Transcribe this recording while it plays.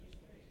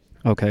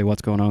Okay,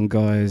 what's going on,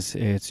 guys?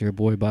 It's your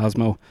boy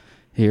Basmo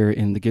here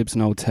in the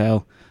Gibson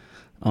Hotel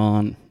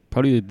on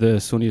probably the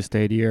sunniest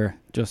day of the year,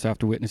 just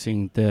after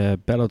witnessing the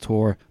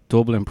Bellator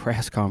Dublin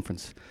press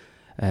conference.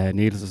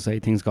 Needless to say,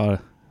 things got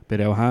a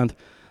bit out of hand,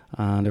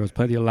 and there was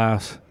plenty of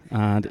laughs,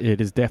 and it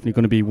is definitely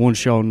going to be one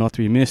show not to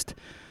be missed.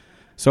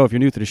 So if you're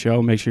new to the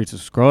show, make sure to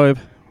subscribe.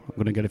 I'm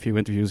going to get a few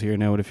interviews here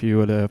now with a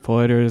few of the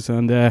fighters,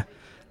 and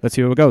let's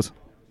see how it goes.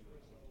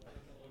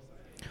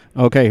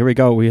 Okay, here we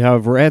go. We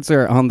have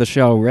Redzer on the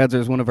show. Redzer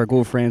is one of our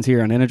good friends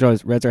here on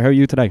Energize. Redzer, how are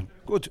you today?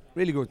 Good,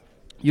 really good.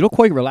 You look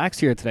quite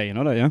relaxed here today, you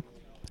know that, yeah?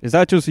 Is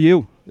that just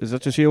you? Is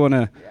that just you on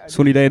a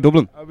sunny day in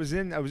Dublin? I was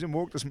in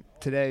work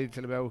today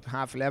till about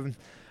 11:30, and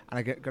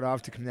I got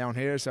off to come down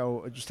here,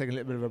 so I just taking a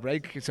little bit of a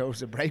break. So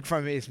it's a break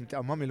for me.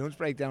 I'm on my lunch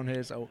break down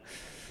here, so.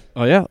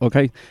 Oh yeah,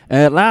 okay.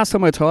 Last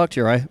time I talked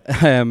to you, right?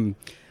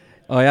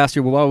 I asked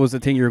you, well, what was the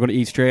thing you were going to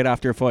eat straight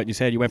after a fight? And you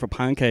said you went for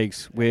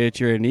pancakes with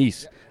your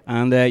niece,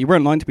 and you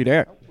weren't lying to be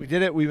there. We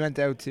did it. We went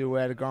out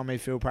to the Gourmet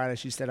Food Parlour.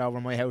 She stayed over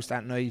at my house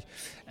that night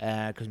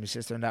because my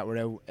sister and that were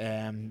out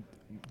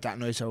that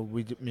night, so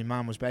my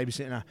mum was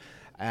babysitting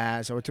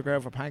her. So I took her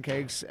out for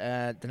pancakes.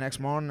 The next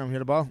morning, I'm here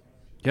to ball.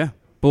 Yeah.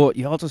 But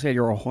you also said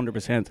you were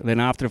 100%, and then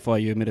after the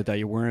fight you admitted that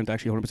you weren't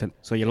actually 100%.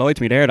 So you lied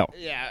to me there, though.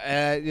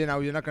 Yeah,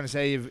 you're not going to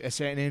say if a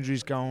certain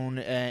injuries going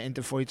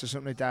into fights or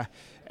something like that.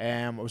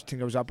 I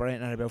was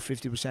operating at about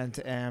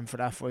 50% for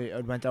that fight.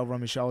 I went over on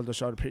my shoulder,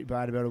 sort of pretty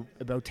bad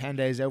about 10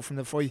 days out from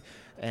the fight.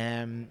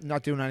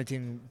 Not doing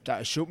anything that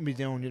I shouldn't be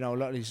doing. You know, a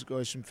lot of these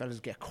guys, some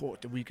fellas get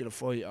caught the week of the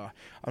fight, or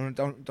I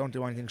don't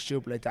do anything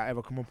stupid like that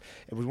ever come up.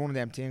 It was one of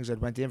them things. I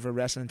went in for a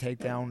wrestling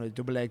takedown, a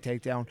double leg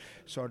takedown.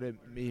 Sort of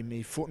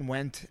my footing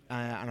went,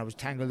 and I was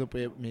tangled up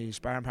with my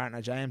sparring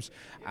partner James,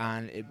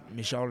 and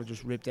my shoulder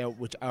just ripped out,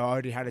 which I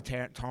already had a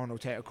torn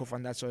rotator cuff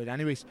on that side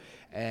anyways.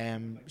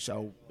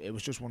 So it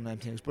was just one of them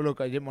things. But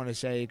look, I didn't want to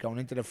say going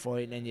into the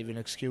fight and then you have an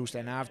excuse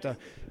then after.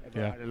 If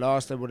I had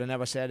lost, I would have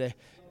never said it.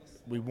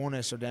 We won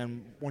it, so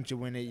then once you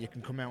win it, you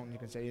can come out and you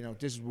can say, you know,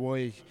 this is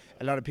why.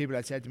 A lot of people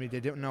had said to me they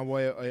didn't know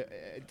why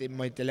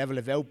the level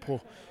of output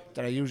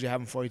that I usually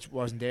have in fights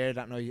wasn't there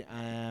that night,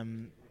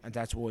 and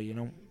that's why, you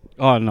know.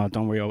 Oh no,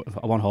 don't worry,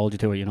 I won't hold you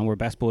to it, you know, we're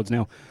best buds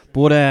now.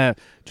 But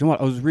do you know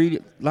what, I was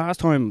really, last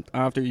time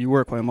after you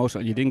were quite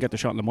emotional, you didn't get the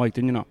shot in the mic,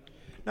 didn't you know?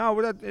 No,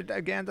 but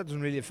that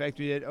doesn't really affect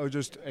me. I was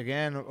just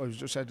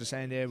at the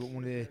same day with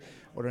one of the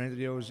other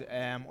interviews.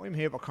 I'm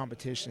here for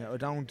competition.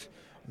 I'm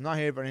not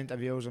here for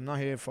interviews. I'm not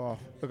here for.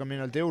 Look, I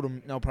mean, I'll do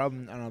them, no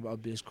problem, and I'll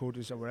be as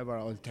courteous or whatever.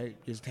 I'll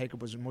take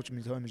up as much of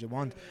my time as you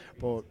want.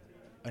 But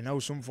I know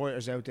some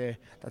fighters out there,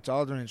 that's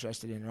all they're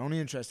interested in. They're only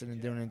interested in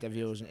doing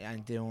interviews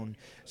and doing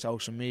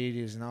social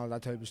medias and all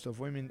that type of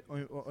stuff.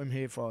 I'm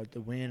here for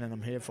the win, and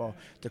I'm here for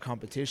the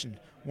competition.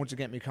 Once I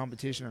get my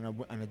competition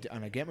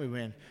and I get my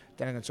win,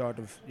 then I can sort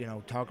of, you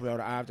know, talk about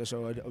it after.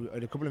 So I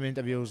had a couple of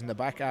interviews in the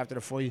back after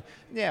the fight.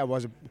 Yeah, it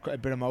was a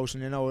bit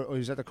emotional. You know, I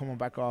was coming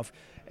back off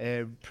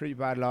a pretty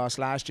bad loss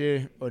last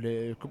year. I had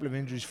a couple of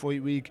injuries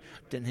fight week.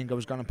 Didn't think I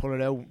was going to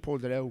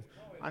pulled it out.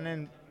 And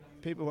then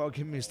people were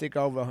giving me a stick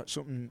over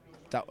something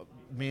that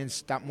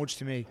means that much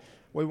to me.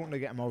 Why wouldn't I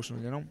get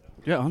emotional, you know?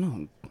 Yeah, I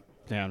know.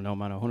 Yeah, no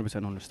man, I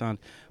 100% understand.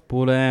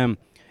 But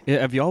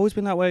have you always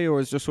been that way, or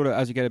is it just sort of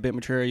as you get a bit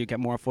mature, you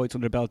get more fights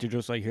under the belt, you're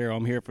just like, here,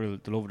 I'm here for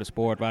the love of the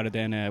sport, rather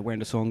than wearing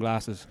the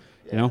sunglasses,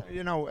 you know?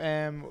 You know,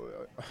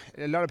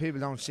 a lot of people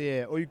don't see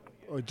it.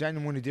 I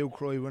genuinely do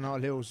cry when I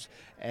lose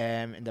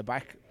in the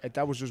back.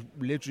 That was just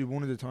literally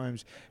one of the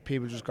times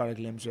people just got a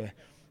glimpse of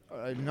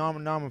it.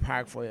 Norman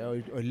Park fight,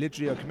 I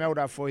came out of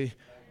that fight,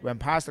 went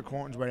past the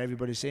curtains where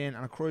everybody's seeing, and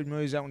I cried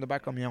my eyes out in the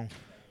back of my own.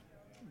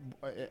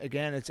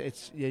 Again,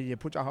 you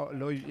put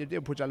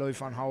your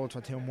life on hold for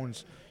 2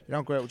 months. You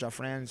don't go out with your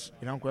friends,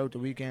 you don't go out the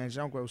weekends,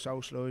 you don't go out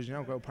socialise, you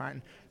don't go out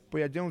partying, but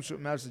you're doing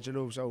something else that you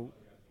love. So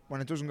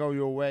when it doesn't go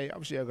your way,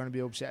 obviously you're going to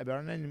be upset about it.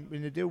 And then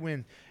when you do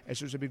win,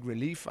 it's just a big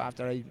relief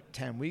after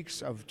 10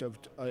 weeks of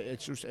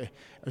it's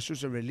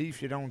just a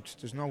relief.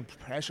 There's no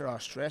pressure or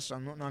stress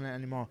or nothing on it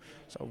anymore.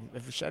 So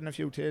if shedding a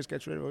few tears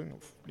gets rid of it,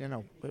 you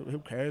know, who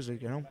cares,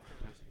 like, you know.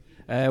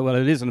 Well,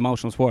 it is an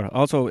emotional sport.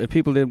 Also, if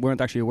people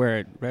weren't actually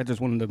aware, Red's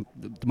one of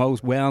the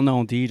most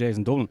well-known DJs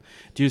in Dublin.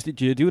 Do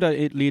you do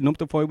that leading up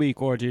to fight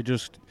week, or do you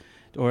just,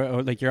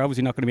 or like, you're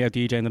obviously not going to be out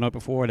DJing the night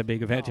before the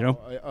big event, you know?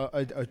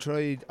 I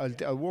tried.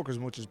 I'll work as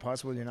much as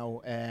possible, you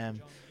know.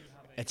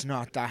 It's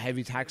not that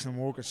heavy taxing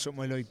work. It's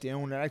something I like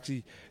doing. It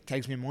actually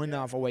takes my mind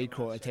off a weight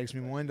cut. It takes my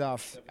mind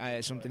off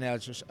something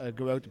else. Just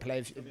go out to play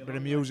a bit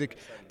of music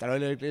that I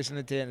like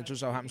listening to, and it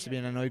just so happens to be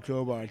in a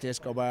nightclub or a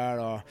disco bar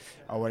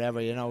or whatever,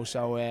 you know.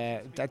 So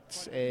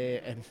that's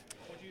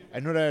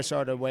another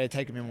sort of way of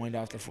taking my mind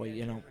off the fight,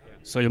 you know.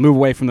 So you'll move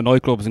away from the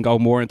nightclubs and go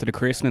more into the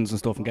christenings and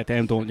stuff and get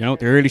them done, you know,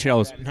 the early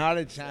shows. Not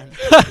a chance.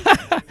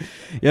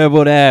 Yeah,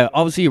 but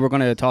obviously we're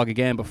going to talk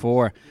again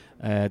before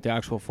the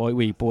actual fight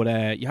week, but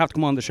you have to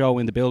come on the show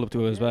in the build up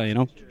to it as well, you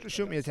know. Just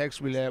shoot me a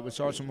text, we'll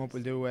sort something up,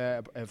 we'll do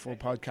a full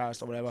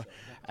podcast or whatever.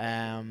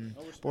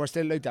 But we're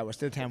still like that, we're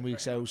still 10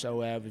 weeks out,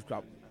 so we've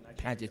got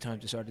plenty of time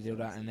to sort of do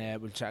that,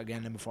 and we'll chat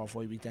again then before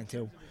fight week then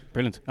too.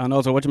 Brilliant. And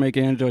also, what you make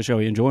enjoy the show?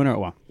 You enjoying it or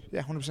what?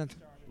 Yeah, 100%.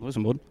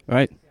 Listen, bud. All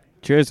right.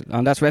 Cheers.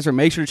 And that's Wrestler.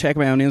 Make sure to check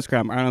me out on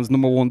Instagram. Ireland's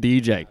 #1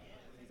 DJ.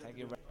 Thank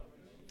you.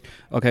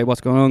 Okay,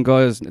 what's going on,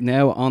 guys?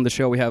 Now on the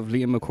show we have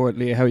Leah McCourt.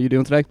 Leah, how are you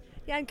doing today?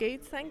 Yeah, I'm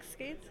good. Thanks,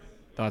 good.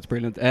 That's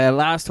brilliant.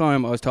 Last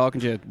time I was talking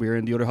to you, we were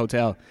in the other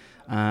hotel,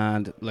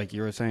 and like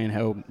you were saying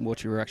how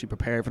much you were actually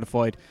prepared for the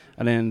fight,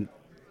 and then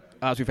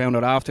as we found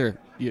out after,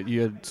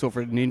 you had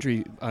suffered an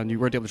injury and you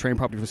weren't able to train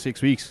properly for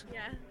 6 weeks. Yeah.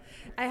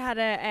 I had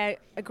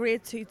a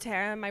grade 2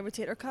 tear in my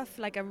rotator cuff,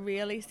 like a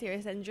really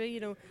serious injury.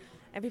 You know,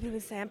 and people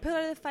was saying, pull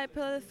out of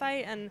the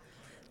fight. And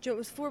it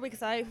was 4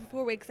 weeks out. For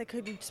 4 weeks I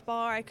couldn't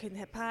spar, I couldn't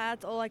hit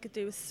pads. All I could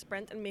do was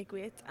sprint and make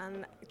weight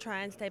and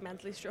try and stay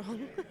mentally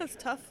strong. It was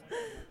tough.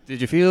 Did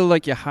you feel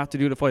like you had to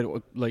do the fight,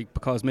 like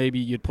because maybe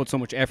you'd put so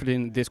much effort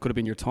in, this could have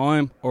been your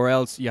time, or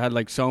else you had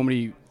like so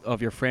many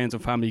of your friends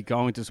and family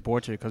going to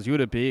support you, because you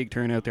had a big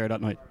turnout there that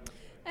night?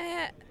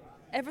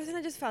 Everything,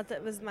 I just felt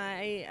it was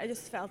I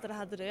just felt that I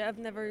had to do it. I've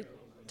never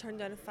turned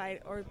down a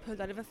fight or pulled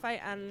out of a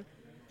fight, and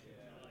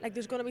like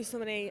there's going to be so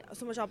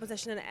much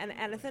opposition in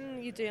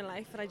anything you do in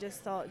life, and I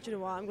just thought, you know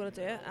what, I'm going to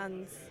do it,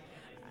 and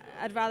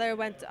I'd rather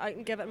went out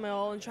and give it my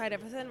all and tried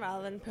everything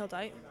rather than pulled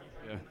out.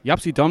 Yeah. You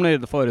absolutely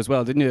dominated the fight as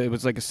well, didn't you? It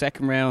was like a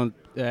second round,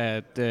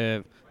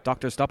 the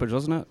doctor stoppage,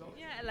 wasn't it?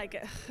 Yeah, like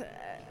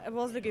it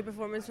wasn't a good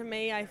performance for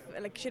me. I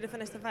should have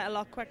finished the fight a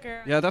lot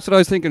quicker. Yeah, that's what I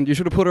was thinking. You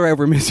should have put her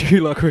over misery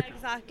a lot quicker.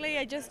 Exactly.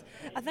 I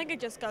think I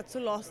just got so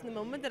lost in the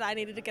moment that I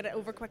needed to get it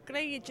over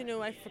quickly. You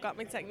know, I forgot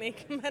my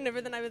technique and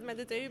everything I was meant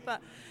to do.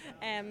 But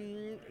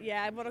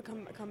yeah, I want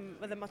to come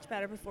with a much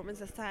better performance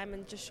this time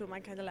and just show my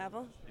kind of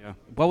level. Yeah.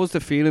 What was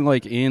the feeling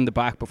like in the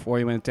back before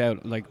you went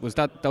out? Like, was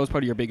that was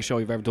probably your biggest show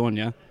you've ever done?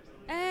 Yeah.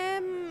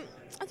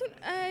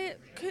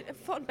 I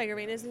fought in big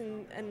arenas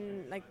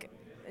in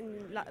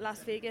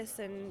Las Vegas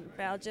and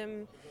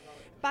Belgium.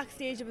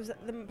 Backstage, it was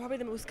probably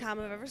the most calm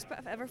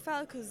I've ever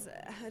felt, because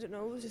I don't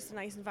know, it was just a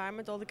nice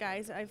environment. All the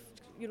guys I've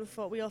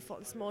fought, we all fought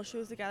in small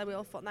shows together. We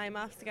all fought in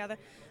IMAFs together.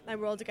 Now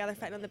we're all together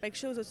fighting on the big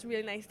shows. So it's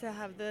really nice to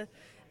have the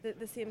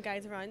same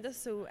guys around us.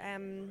 So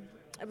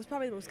it was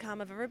probably the most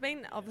calm I've ever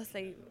been.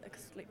 Obviously,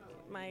 like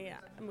my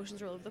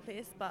emotions were all over the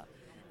place, but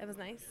it was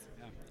nice.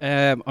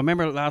 I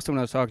remember last time when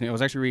I was talking to you, I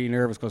was actually really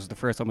nervous because it's the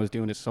first time I was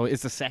doing this, so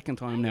it's the second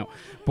time now.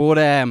 But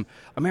I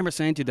remember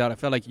saying to you that I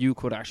felt like you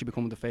could actually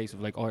become the face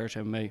of like Irish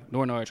MMA,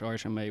 Northern Irish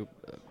MMA,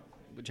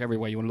 whichever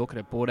way you want to look at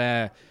it. But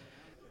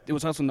it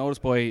was also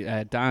noticed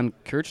by Dan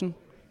Kirchen.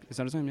 Is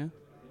that his name?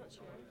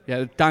 Yeah.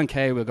 Yeah, Dan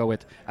Kay we'll go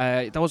with.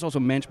 That was also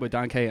mentioned by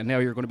Dan Kay, and now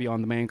you're going to be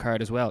on the main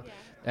card as well.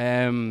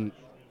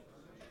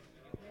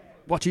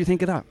 What do you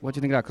think of that?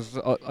 Because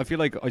I feel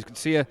like I could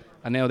see it,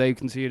 and now they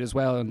can see it as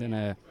well, and then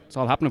it's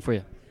all happening for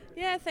you.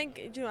 Yeah, I think,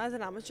 as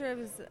an amateur, I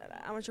was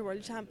amateur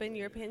world champion,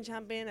 European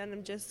champion, and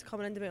I'm just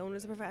coming into my own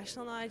as a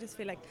professional now. I just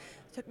feel like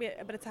it took me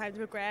a bit of time to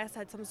progress. I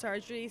had some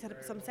surgeries, had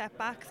some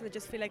setbacks, and I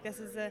just feel like this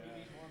is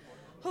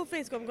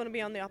hopefully I'm going to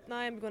be on the up now.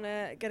 I'm going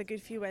to get a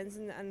good few wins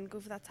and go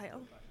for that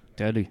title.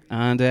 Deadly.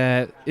 And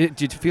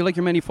did you feel like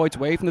you're many fights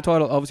away from the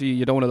title? Obviously,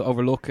 you don't want to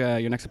overlook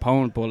your next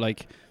opponent, but like,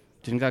 do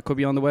you think that could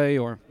be on the way,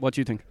 or what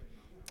do you think?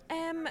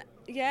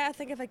 Yeah, I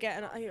think if I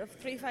I have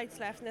 3 fights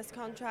left in this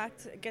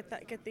contract,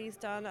 get these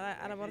done,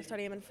 and I want to start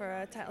aiming for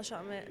a title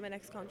shot in my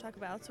next contract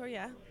with Bellator.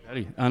 Yeah.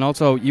 Ready. And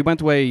also, you went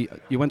away to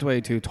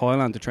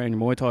Thailand to train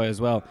Muay Thai as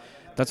well.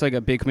 That's like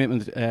a big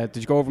commitment. Did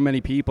you go over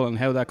many people, and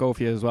how did that go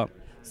for you as well?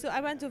 So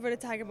I went over to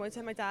Tiger Muay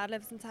Thai. My dad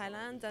lives in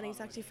Thailand, and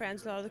he's actually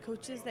friends with a lot of the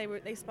coaches.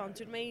 They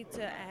sponsored me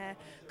to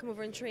come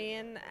over and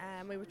train.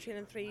 We were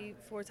training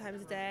 3-4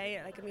 times a day.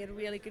 Like, we had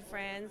really good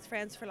friends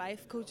for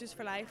life, coaches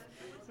for life.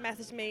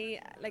 Messaged me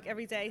like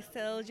every day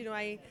still.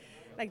 I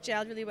like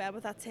gelled really well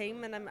with that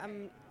team, and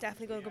I'm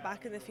definitely going to go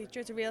back in the future.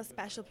 It's a real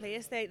special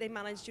place. They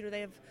managed,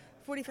 they have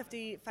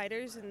 40-50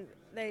 fighters, and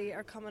they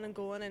are coming and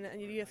going, and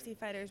UFC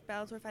fighters,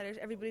 Bellator fighters,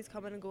 everybody's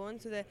coming and going.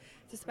 So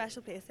it's a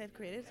special place they've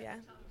created.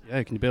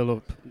 Yeah, can you build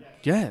up?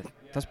 Yeah,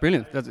 that's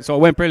brilliant. So it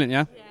went brilliant,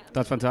 yeah?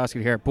 That's fantastic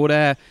to hear.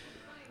 But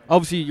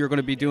obviously you're going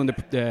to be doing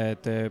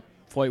the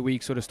fight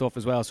week sort of stuff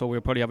as well, so we'll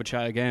probably have a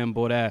chat again.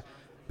 But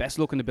best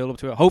luck in the build up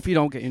to it. Hopefully you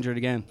don't get injured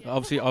again. Yeah.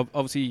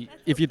 Obviously,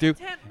 if you do,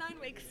 9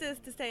 weeks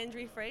to stay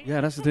injury free.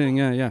 Yeah, that's the thing.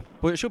 Yeah.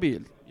 But it should be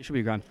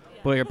grand.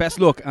 Yeah. But your best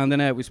luck, and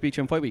then we speak to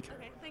you on fight week.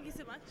 Okay, thank you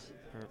so much.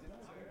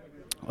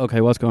 Okay,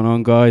 what's going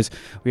on, guys?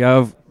 We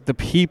have the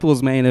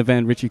people's main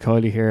event, Richie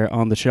Kiley here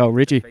on the show.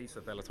 Richie. The face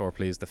of Bellator,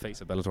 please. The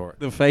face of Bellator.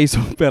 The face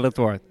of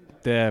Bellator.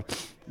 The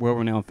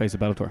world-renowned face of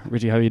Bellator.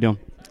 Richie, how are you doing?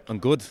 I'm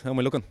good. How am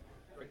I looking?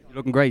 You're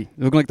looking great.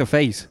 You're looking like the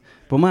face.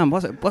 But man,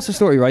 what's the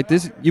story, right?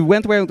 You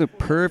went around it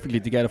perfectly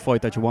to get a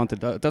fight that you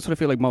wanted. That's what I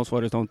feel like most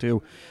fighters don't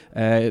do.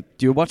 Do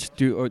you listen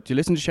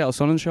to Chael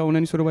Sonnen's show in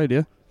any sort of way, do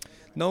you?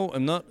 No,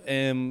 I'm not.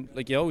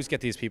 Like, you always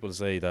get these people to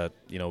say that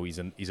he's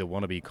a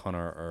wannabe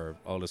Conor or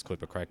all this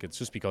type of crack. It's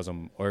just because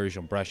I'm Irish,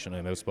 I'm brash, and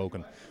I'm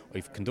outspoken.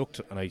 I conduct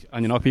and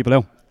you knock people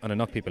out. And I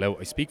knock people out.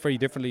 I speak very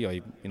differently.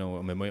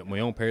 I'm my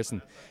own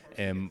person.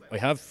 I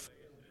have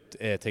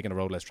taken a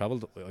road less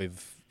travelled.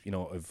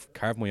 I've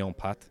carved my own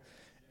path.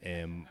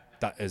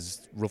 That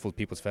has ruffled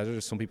people's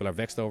feathers. Some people are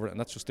vexed over it, and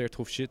that's just their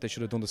tough shit. They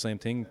should have done the same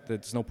thing.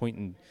 There's no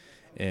point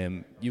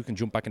in you can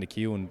jump back in the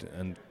queue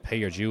and pay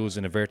your dues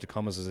in inverted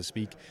commas as I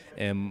speak.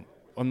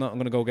 I'm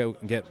going to go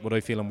out and get what I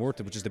feel I'm worth,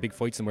 which is the big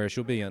fights and where I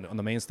should be, and on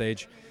the main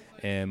stage,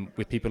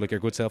 with people like your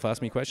good self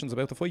ask me questions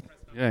about the fight.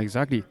 Yeah,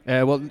 exactly.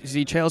 Well, you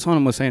see, Chael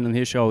Sonnen was saying on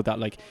his show that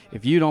like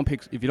if you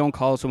don't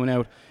call someone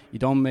out, you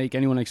don't make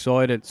anyone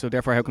excited. So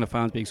therefore, how can the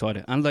fans be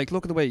excited? And like,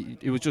 look at the way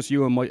it was just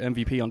you and my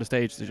MVP on the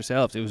stage to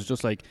yourselves. It was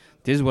just like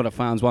this is what the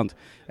fans want.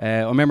 I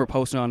remember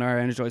posting on our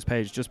Energize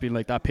page, just being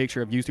like that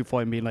picture of you two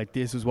fighting, being like,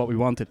 this is what we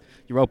wanted.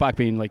 You wrote back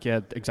being like,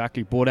 yeah,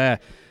 exactly. But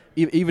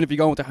even if you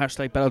go with the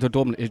hashtag Bellator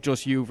Dublin, it's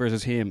just you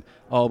versus him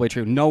all the way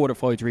through. No other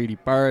fights really,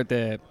 bar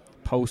the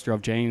poster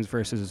of James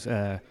versus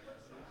I'm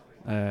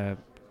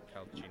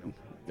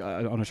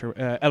not sure,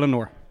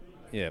 Eleanor.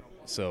 Yeah.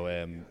 So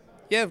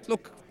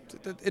look,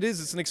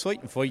 it's an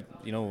exciting fight,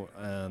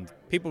 and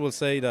people will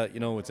say that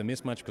it's a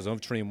mismatch because I'm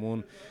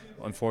 3-1,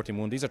 I'm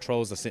 14-1. These are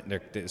trolls that sit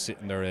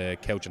in their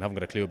couch and haven't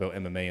got a clue about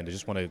MMA, and they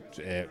just want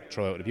to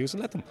throw out abuse,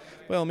 and let them.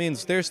 By all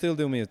means, they're still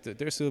doing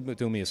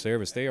me a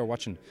service. They are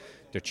watching,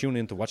 they're tuning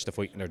in to watch the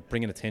fight, and they're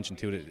bringing attention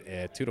to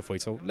the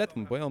fight. So let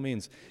them, by all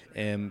means.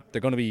 They're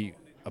going to be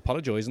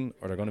apologising,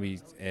 or they're going to be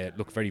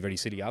look very, very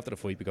silly after the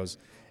fight because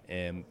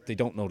they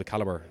don't know the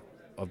calibre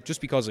of. Just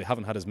because I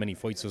haven't had as many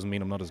fights doesn't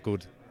mean I'm not as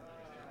good.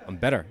 I'm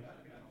better.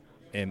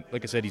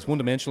 Like I said, he's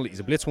one-dimensional.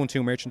 He's a Blitz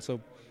 1-2 merchant, so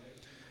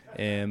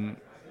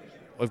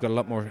I've got a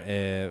lot more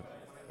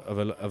of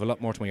a lot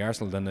more to my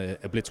arsenal than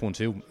a Blitz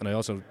 1-2, and I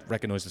also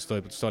recognise the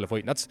style of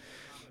fight. And that's,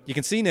 you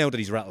can see now that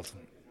he's rattled.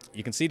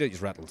 You can see that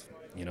he's rattled.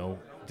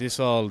 This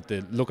all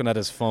the looking at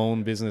his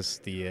phone business,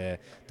 the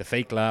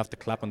fake laugh, the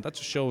clapping. That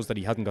just shows that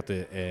he hasn't got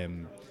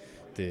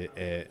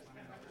the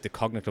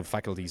cognitive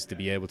faculties to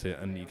be able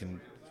to, and you can,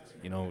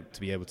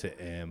 to be able to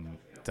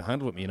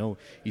handle it.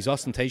 He's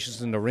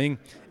ostentatious in the ring,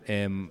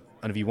 and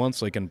if he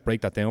wants, I can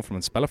break that down for him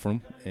and spell it for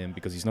him,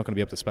 because he's not going to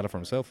be able to spell it for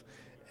himself.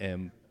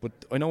 But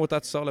I know what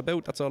that's all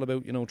about. That's all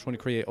about trying to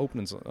create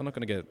openings. I'm not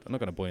going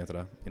to buy into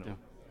that. Yeah.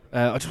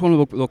 I just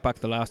want to look back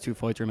at the last two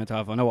fights you're meant to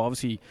have. I know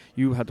obviously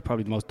you had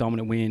probably the most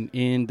dominant win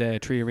in the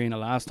Tree Arena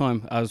last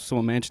time, as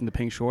someone mentioned, the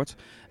pink shorts.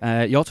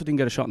 You also didn't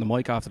get a shot in the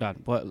mic after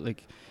that, but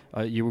like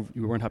you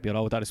weren't happy at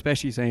all with that,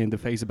 especially saying the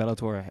face of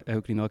Bellator.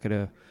 How can you not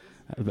get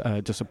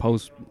just a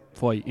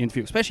post-fight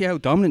interview, especially how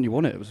dominant you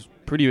won it? It was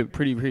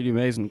pretty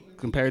amazing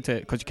compared to,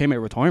 because you came out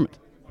of retirement.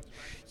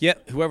 Yeah,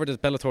 whoever the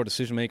Bellator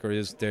decision maker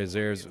is, there's.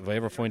 If I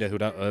ever find out who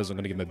that is, I'm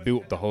going to give him a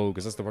boot up the hole,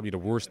 because that's probably the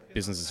worst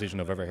business decision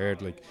I've ever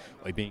heard.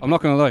 I'm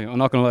not going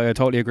to lie. I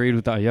totally agreed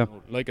with that. Yeah.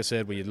 Like I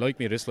said, whether you like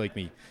me or dislike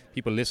me,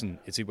 people listen.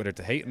 It's whether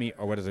to hate me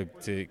or whether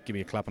to give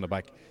me a clap on the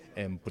back.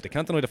 But they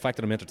can't deny the fact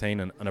that I'm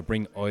entertaining and I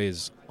bring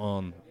eyes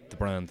on the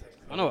brand.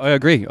 I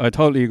agree. I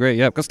totally agree.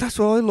 Yeah, because that's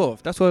what I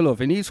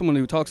love. I need someone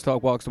who talks the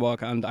talk, walks the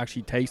walk, and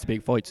actually takes the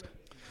big fights.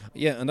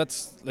 Yeah, and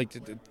that's like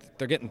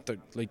they're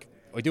like.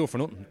 I do it for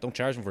nothing. Don't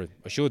charge them for it.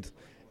 I should.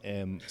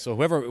 So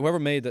whoever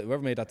made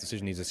that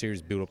decision needs a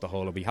serious boot up the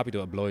hole. I'll be happy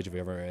to oblige if I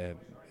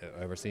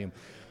ever see him.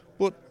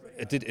 But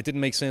it didn't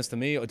make sense to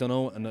me. I don't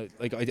know. And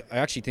I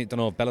actually don't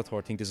know if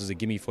Bellator think this is a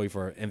gimme fight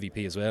for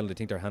MVP as well. They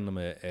think they're handing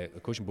him a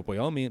cushion. But by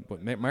all means,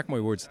 mark my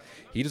words,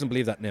 he doesn't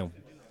believe that now.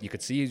 You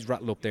could see he's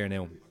rattled up there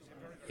now.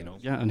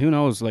 Yeah, and who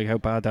knows how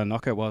bad that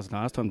knockout was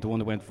last time, the one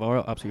that went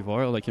viral, absolutely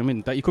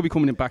viral. That you could be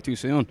coming in back too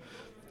soon.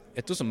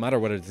 It doesn't matter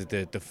whether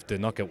the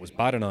knockout was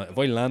bad or not. If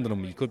I landed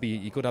him, you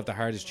could have the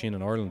hardest chin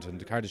in Ireland and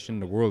the hardest chin in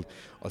the world.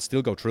 I'll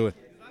still go through it.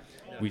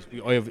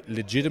 I have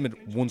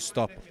legitimate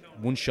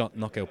one-shot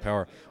knockout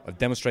power. I've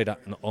demonstrated that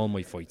in all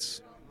my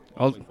fights.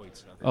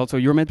 Also,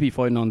 you're meant to be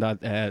fighting on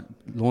that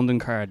London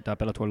card, that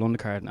Bellator London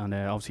card, and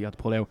obviously you had to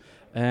pull out.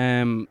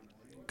 Can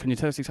you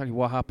tell us exactly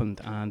what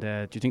happened, and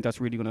do you think that's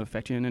really going to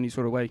affect you in any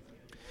sort of way?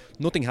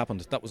 Nothing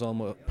happened. That was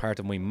all part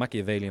of my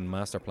Machiavellian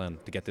master plan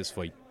to get this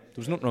fight.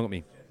 There was nothing wrong with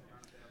me.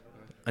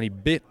 And he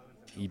bit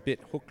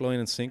hook, line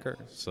and sinker.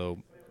 So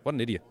what an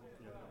idiot.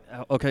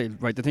 Okay,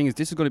 right. The thing is,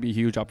 this is going to be a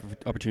huge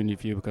opportunity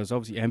for you, because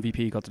obviously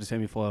MVP got to the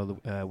semi-final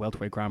of the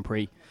welterweight Grand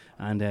Prix,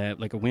 and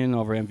like a win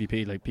over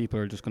MVP, like people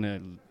are just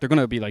they're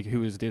gonna be like,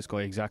 who is this guy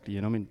exactly?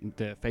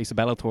 The face of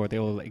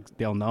Bellator,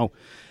 they'll know.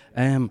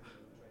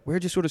 Where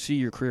do you sort of see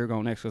your career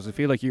going next? Because I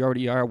feel like you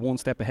already are one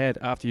step ahead.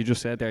 After you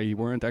just said there you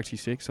weren't actually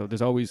sick, so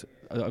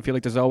I feel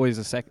like there's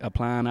always a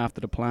plan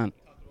after the plan.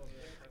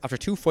 After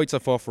 2 fights I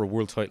fought for a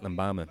world title in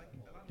BAMMA.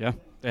 Yeah,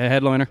 a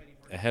headliner.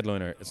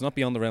 It's not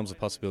beyond the realms of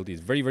possibility.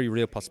 It's a very, very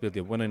real possibility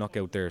of when I knock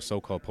out their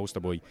so-called poster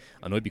boy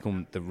and I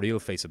become the real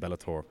face of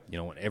Bellator.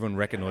 And everyone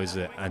recognises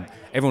it, and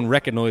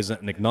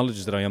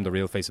acknowledges that I am the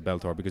real face of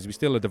Bellator, because we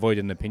still are divided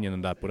in opinion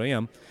on that, but I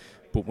am.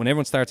 But when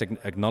everyone starts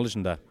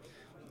acknowledging that,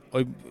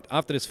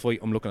 after this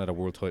fight, I'm looking at a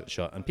world title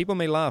shot, and people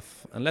may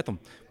laugh, and let them.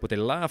 But they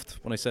laughed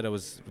when I said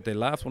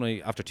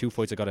after 2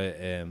 fights I got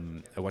a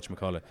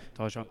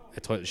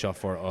title shot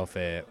off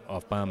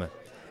BAMMA.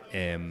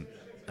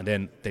 And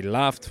then they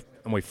laughed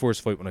in my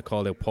first fight when I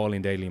called out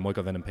Pauline Daly and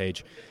Michael Venom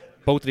Page.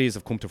 Both of these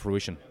have come to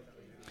fruition.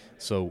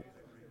 So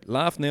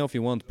laugh now if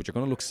you want, but you're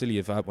going to look silly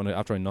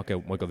after I knock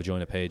out Michael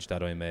Vagina Page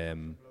that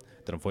I'm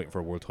fighting for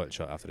a world title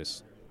shot after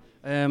this.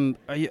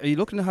 Are you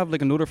looking to have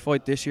like another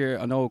fight this year?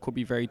 I know it could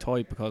be very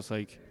tight because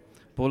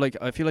but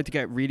I feel like to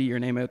get really your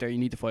name out there, you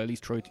need to fight at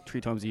least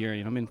three times a year.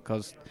 You know what I mean?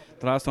 Because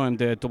the last time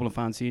the Dublin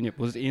fans seen you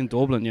was in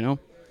Dublin. You know.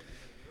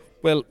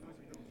 Well,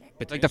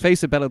 like the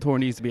face of Bellator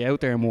needs to be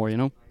out there more. You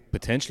know.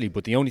 Potentially,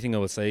 but the only thing I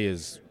will say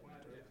is,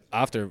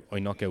 after I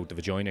knock out the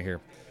Vagina here,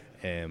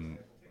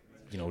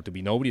 there'll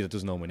be nobody that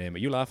doesn't know my name. Are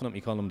you laughing at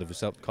me calling him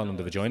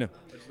the Vagina?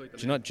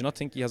 Do you not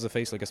think he has a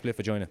face like a split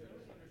vagina?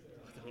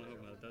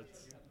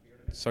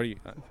 Sorry.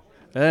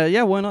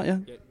 Yeah, why not? Yeah.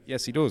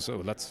 Yes, he does.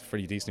 So that's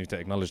pretty decent to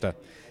acknowledge that.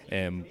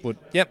 But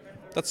yeah,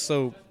 that's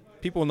so.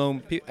 People will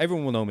know.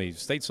 Everyone will know me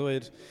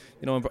stateside.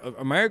 You know,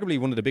 I'm arguably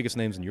one of the biggest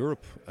names in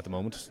Europe at the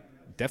moment.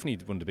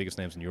 Definitely one of the biggest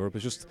names in Europe.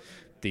 It's just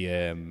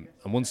and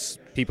once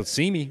people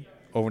see me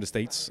over in the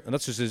States, and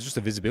it's just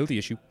a visibility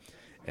issue,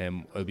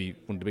 I'll be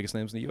one of the biggest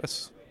names in the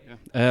US.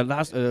 Yeah.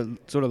 Last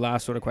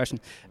question.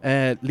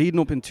 Leading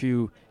up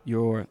into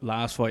your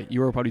last fight,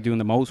 you were probably doing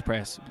the most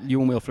press. You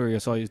and Will Fleury, I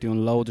saw you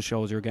doing loads of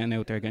shows. You're getting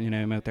out there, getting your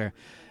name out there.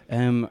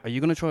 Are you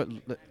going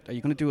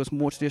to do as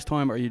much this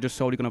time, or are you just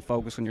solely going to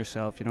focus on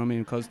yourself? You know what I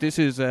mean? Because this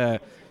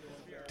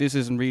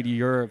isn't really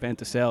your event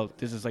to sell.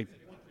 This is like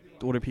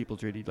other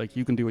people's really. Like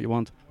you can do what you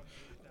want.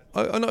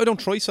 I don't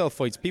try self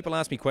fights. People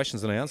ask me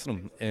questions and I answer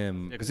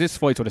them. Because this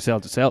fight would have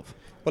sold itself.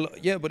 Well,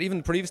 yeah, but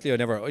even previously, I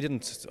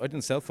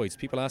didn't self fights.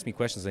 People asked me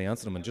questions, I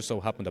answered them, and just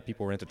so happened that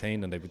people were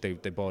entertained and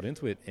they bought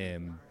into it.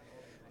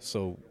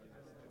 So,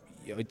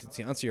 yeah,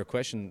 to answer your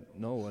question,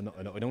 no,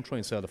 I don't try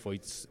and sell the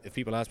fights. If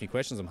people ask me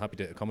questions, I'm happy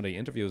to accommodate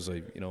interviews.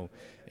 I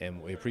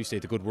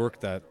appreciate the good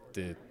work that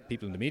the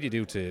people in the media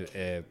do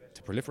to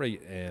proliferate.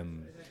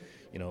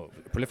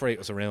 Proliferate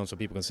us around so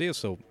people can see us.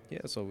 So yeah,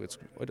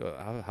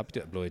 I'm happy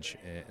to oblige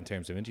in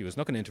terms of interviews. It's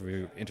not going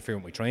to interfere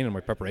with my training and my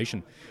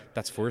preparation.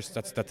 That's first.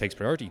 That takes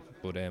priority.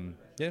 But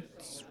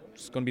it's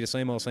going to be the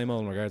same old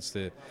in regards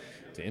to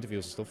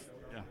interviews and stuff.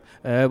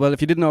 Yeah. Well, if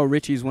you didn't know,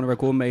 Richie's one of our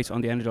good mates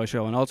on the Energize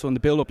show, and also in the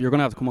build-up, you're going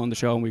to have to come on the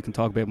show and we can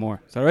talk a bit more.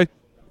 Is that right?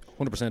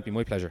 100%, be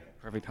my pleasure.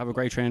 Perfect. Have a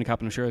great training camp,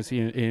 and I'm sure I'll see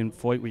you in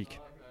fight week.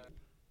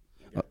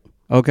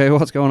 Okay,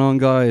 what's going on,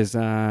 guys?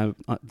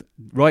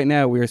 Right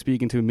now we are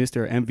speaking to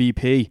Mr.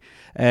 MVP.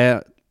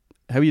 How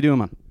are you doing,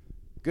 man?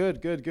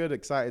 Good.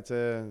 Excited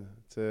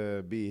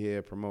to be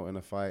here promoting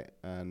a fight,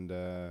 and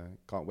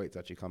can't wait to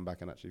actually come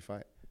back and actually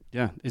fight.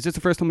 Yeah. Is this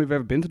the first time we've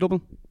ever been to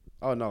Dublin?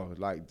 Oh, no.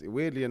 Like,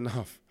 weirdly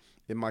enough,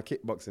 in my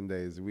kickboxing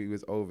days, we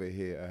was over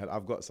here.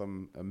 I've got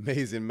some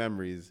amazing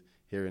memories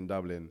here in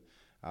Dublin.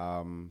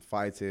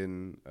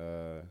 Fighting,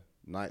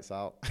 nights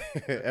out,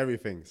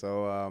 everything.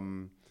 So,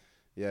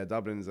 yeah,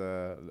 Dublin's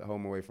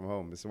home away from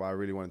home. This is why I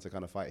really wanted to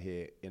kind of fight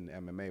here in the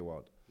MMA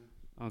world.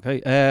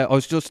 Okay, I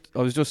was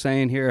just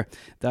saying here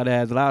that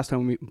the last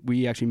time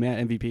we actually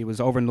met MVP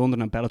was over in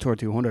London at Bellator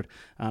 200,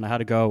 and I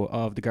had a go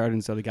of the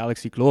Guardians of the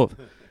Galaxy Club.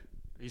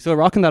 Are you still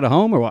rocking that at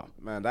home or what?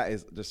 Man, that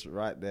is just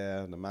right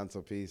there, the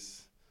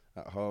mantelpiece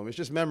at home. It's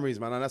just memories,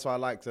 man, and that's why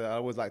I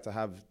always like to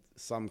have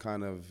some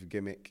kind of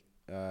gimmick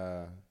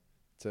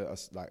to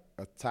us, like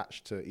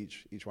attached to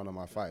each one of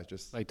my fights,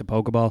 just like the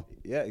Pokeball.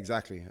 Yeah,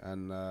 exactly,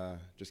 and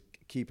just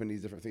keeping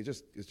these different things.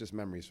 It's just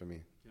memories for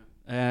me.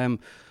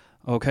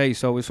 Okay,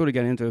 so we'll sort of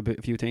get into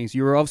a few things.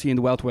 You were obviously in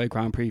the welterweight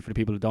Grand Prix for the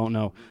people that don't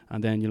know,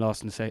 and then you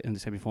lost in the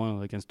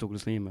semi-final against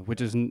Douglas Lima,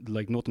 which is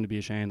like nothing to be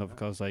ashamed of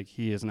because like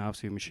he is an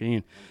absolute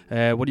machine.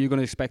 What are you going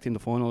to expect in the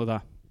final of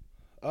that?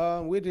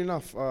 Weirdly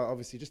enough,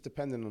 obviously, just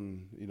depending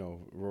on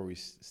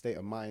Rory's state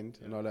of mind.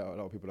 You know, a lot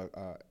of people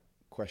are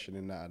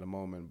questioning that at the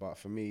moment, but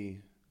for me,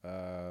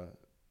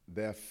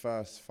 their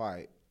first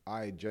fight,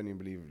 I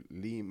genuinely believe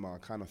Lima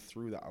kind of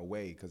threw that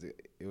away because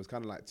it was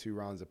kind of like 2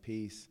 rounds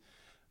apiece.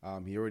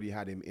 He already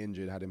had him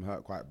injured, had him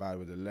hurt quite bad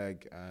with the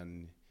leg,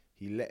 and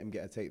he let him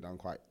get a takedown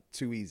quite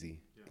too easy.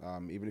 Yeah.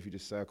 Even if he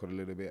just circled a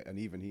little bit, and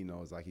even he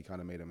knows like he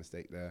kind of made a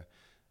mistake there.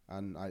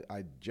 And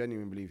I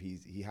genuinely believe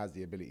he has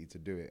the ability to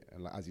do it.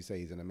 And like, as you say,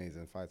 he's an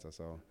amazing fighter.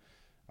 So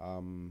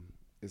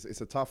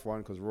it's a tough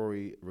one because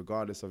Rory,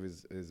 regardless of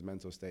his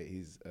mental state,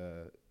 he's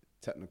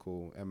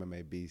technical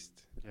MMA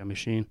beast. Yeah,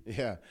 machine.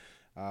 Yeah.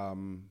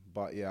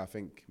 But yeah, I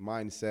think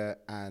mindset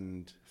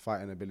and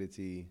fighting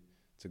ability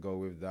to go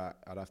with that,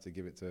 I'd have to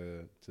give it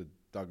to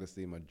Douglas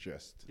Lima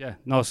just. Yeah,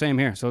 no, same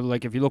here. So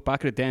like if you look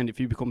back at it then, if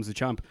he becomes the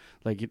champ,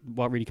 like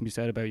what really can be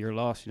said about your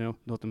loss,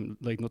 nothing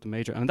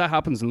major. And that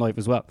happens in life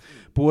as well.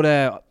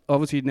 But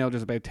obviously now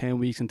there's about 10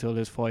 weeks until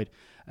this fight.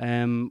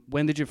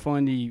 When did you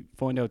finally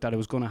find out that it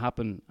was going to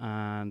happen?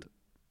 And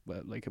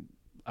like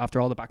after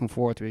all the back and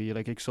forth, were you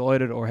like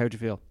excited or how'd you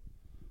feel?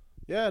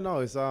 Yeah, no,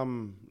 it's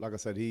like I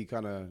said, he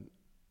kind of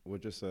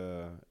was just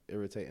a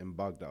irritating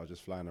bug that was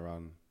just flying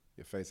around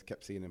your face. I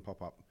kept seeing him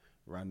pop up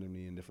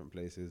randomly in different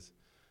places.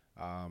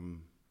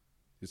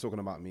 He's talking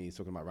about me, he's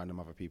talking about random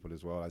other people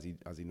as well, as he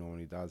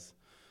normally does.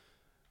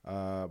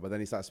 But then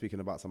he started speaking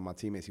about some of my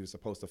teammates. He was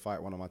supposed to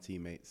fight one of my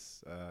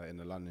teammates in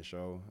the London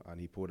show, and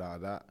he pulled out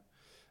of that.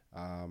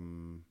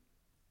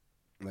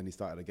 And then he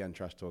started again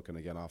trash talking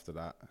again after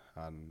that,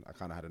 and I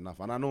kind of had enough.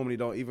 And I normally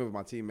don't, even with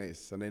my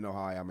teammates, and they know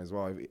how I am as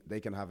well.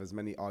 They can have as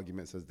many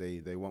arguments as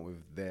they want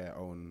with their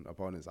own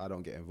opponents. I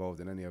don't get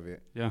involved in any of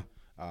it. Yeah.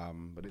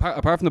 But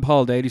Apart from the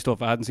Paul Daly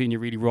stuff, I hadn't seen you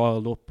really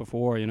riled up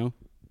before, you know?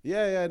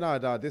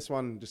 No. This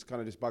one just kind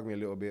of just bugged me a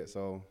little bit,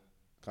 so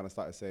kind of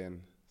started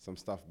saying some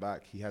stuff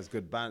back. He has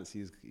good bants.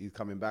 He's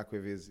coming back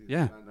with his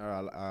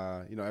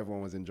banter. You know,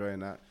 everyone was enjoying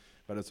that.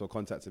 Bellator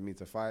contacted me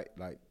to fight.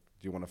 Like,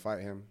 do you want to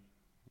fight him?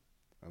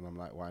 And I'm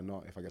like, why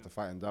not? If I get to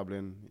fight in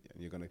Dublin,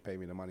 and you're gonna pay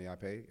me the money I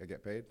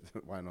get paid.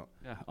 Why not?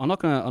 Yeah, I'm not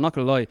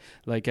gonna lie.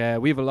 Like,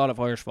 we have a lot of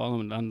Irish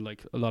following and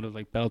like a lot of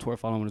like Bellator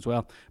following as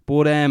well.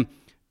 But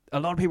a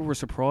lot of people were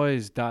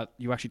surprised that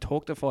you actually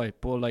took the fight.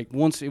 But like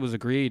once it was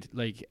agreed,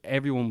 like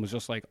everyone was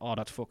just like, oh,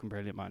 that's fucking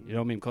brilliant, man. You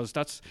know what I mean?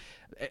 Because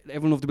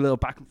everyone loved the little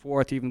back and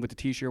forth, even with the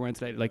T-shirt went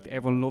today. Like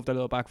everyone loved that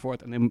little back and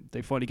forth, and then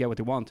they finally get what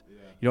they want. Yeah.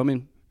 You know what I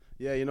mean?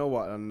 Yeah, you know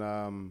what? And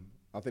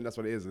I think that's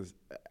what it is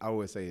I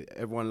always say,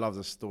 everyone loves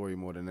a story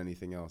more than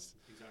anything else.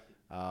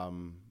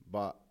 Exactly.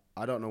 But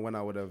I don't know when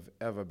I would have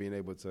ever been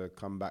able to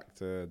come back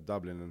to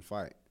Dublin and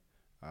fight.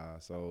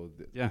 So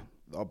the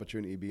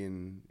opportunity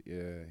being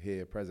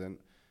here present,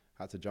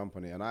 had to jump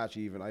on it. And I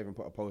even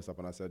put a post up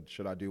and I said,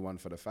 should I do one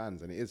for the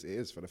fans? And it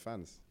is for the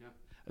fans. Yeah.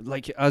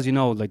 Like, as you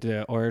know, like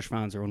the Irish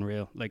fans are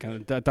unreal. Like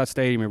that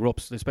stadium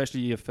erupts,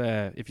 especially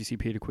if you see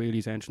Peter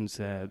Quealy's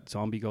entrance,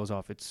 zombie goes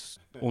off. It's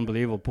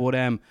unbelievable. But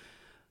a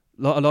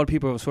lot of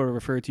people have sort of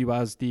referred to you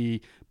as the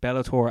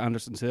Bellator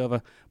Anderson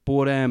Silva.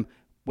 But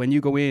when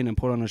you go in and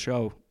put on a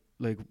show,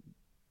 like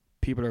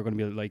people are going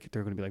to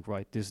be like,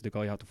 right, this is the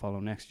guy you have to follow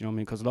next. You know what I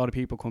mean? Because a lot of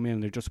people come in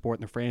and they're just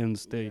supporting their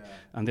friends.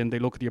 And then they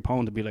look at the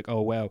opponent and be like,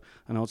 oh wow.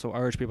 And also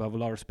Irish people have a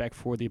lot of respect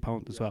for the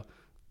opponent as well.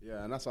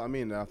 Yeah, and that's what I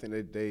mean. I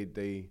think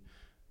they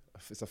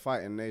it's a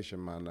fighting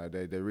nation, man. Like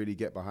they really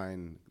get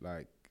behind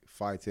like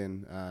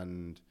fighting,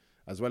 and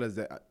as well as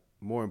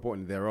more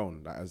importantly, their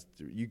own. Like, as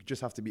you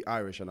just have to be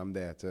Irish, and I'm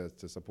there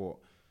to support.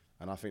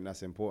 And I think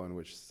that's important,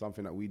 which is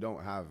something that we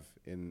don't have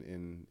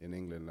in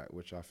England, like,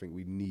 which I think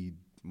we need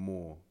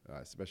more,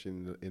 especially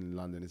in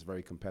London. It's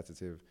very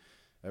competitive.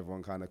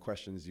 Everyone kind of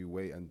questions you,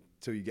 wait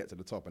until you get to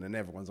the top, and then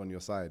everyone's on your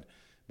side.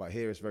 But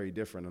here it's very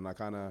different, and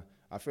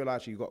I feel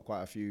like you got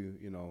quite a few,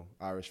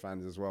 Irish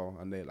fans as well,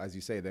 and they, as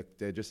you say,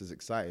 they're just as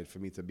excited for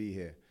me to be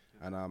here.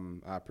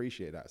 And I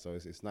appreciate that. So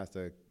it's nice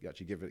to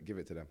actually give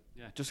it to them.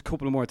 Yeah, just a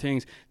couple of more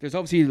things. There's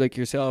obviously like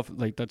yourself,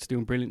 like that's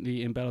doing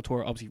brilliantly in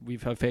Bellator. Obviously,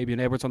 we've had Fabian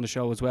Edwards on the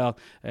show as well.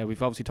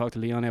 We've obviously talked to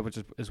Leon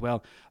Edwards as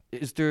well.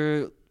 Is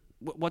there,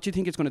 what do you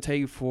think it's going to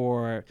take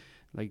for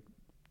like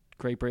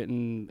Great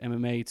Britain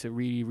MMA to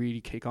really,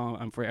 really kick on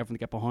and for everyone to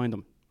get behind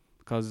them?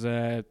 Because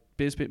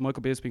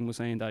Michael Bisping was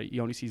saying that he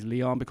only sees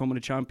Leon becoming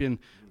a champion,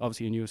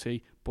 obviously in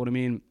UFC. But I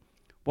mean,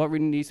 what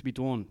really needs to be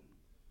done?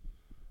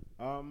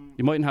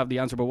 You mightn't have the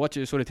answer, but what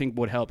do you sort of think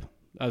would help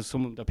as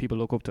someone that people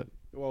look up to?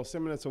 Well,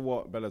 similar to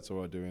what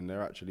Bellator are doing,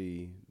 they're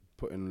actually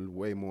putting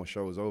way more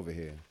shows over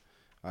here.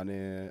 And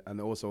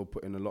they're also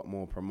putting a lot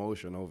more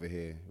promotion over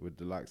here with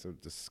the likes of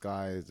the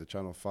Skies, the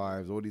Channel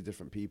 5s, all these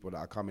different people that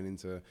are coming in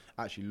to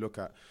actually look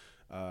at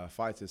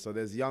fighters. So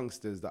there's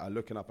youngsters that are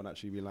looking up and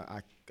actually being like,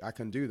 I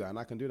can do that, and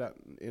I can do that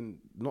in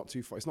not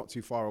too far. It's not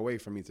too far away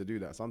for me to do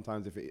that.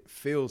 Sometimes if it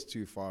feels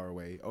too far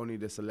away, only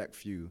the select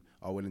few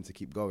are willing to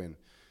keep going.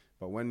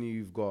 But when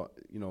you've got,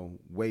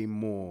 way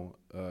more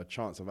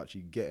chance of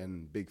actually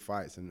getting big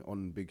fights and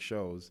on big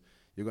shows,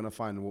 you're going to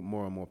find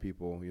more and more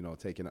people,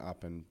 taking it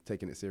up and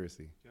taking it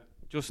seriously. Yeah.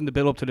 Just in the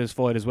build-up to this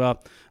fight as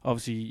well,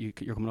 obviously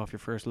you're coming off your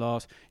first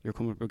loss. You're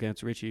coming up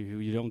against Richie, who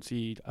you don't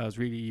see as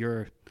really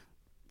your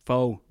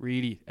foe,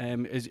 really.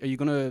 Are you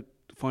going to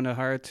find it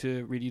hard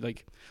to really,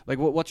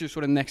 what's your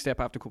sort of next step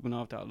after coming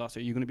off that loss?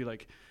 Are you going to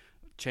be,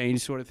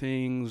 change sort of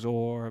things,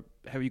 or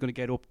how are you going to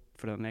get up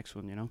for the next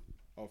one,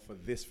 Oh, for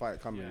this fight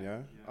coming,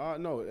 yeah?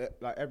 No,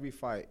 every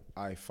fight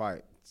I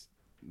fight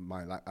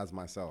as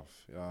myself,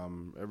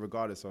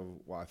 regardless of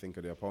what I think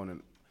of the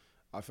opponent.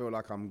 I feel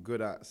like I'm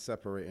good at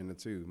separating the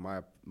two.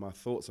 My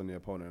thoughts on the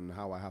opponent and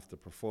how I have to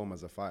perform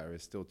as a fighter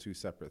is still two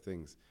separate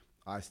things.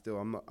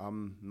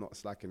 I'm not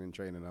slacking in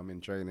training. I'm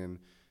in training,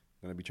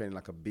 gonna be training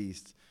like a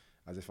beast,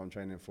 as if I'm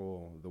training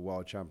for the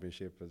World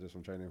Championship, as if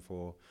I'm training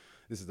for,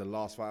 this is the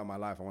last fight of my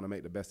life. I want to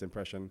make the best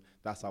impression.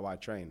 That's how I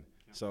train.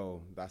 Yeah.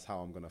 So that's how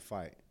I'm gonna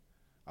fight.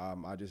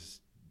 I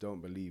just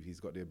don't believe he's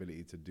got the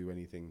ability to do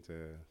anything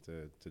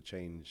to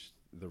change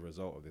the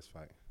result of this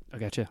fight. I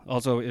get you.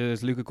 Also,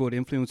 is Luke a good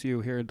influence to you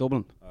here in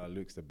Dublin?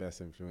 Luke's the best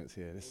influence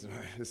here. This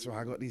is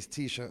why I got these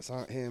T-shirts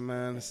out here,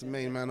 man. It's the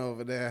main man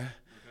over there.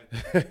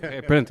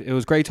 Okay, brilliant. It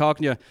was great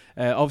talking to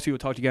you. Obviously, we'll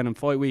talk to you again in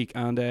fight week,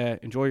 and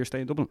enjoy your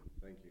stay in Dublin.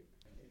 Thank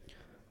you.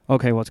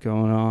 Okay, what's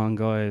going on,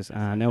 guys?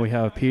 Now we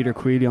have Peter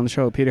Quealy on the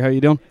show. Peter, how are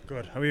you doing?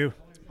 Good. How are you?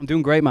 I'm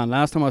doing great, man.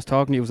 Last time I was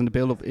talking to you was in the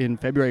build-up in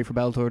February for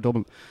Bellator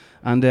Dublin.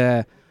 And,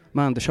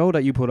 man, the show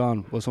that you put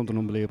on was something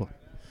unbelievable.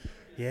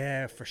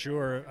 Yeah, for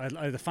sure.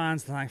 I the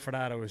fans to thank for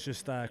that. It was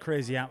just a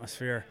crazy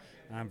atmosphere.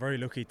 I'm very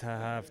lucky to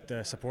have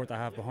the support I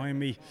have behind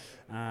me.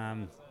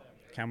 Can't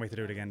wait to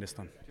do it again this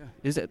time.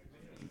 Yeah.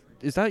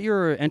 is that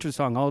your entrance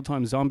song all the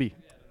time, Zombie?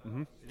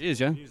 Mm-hmm. It is,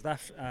 yeah. I've used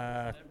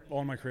that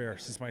all my career.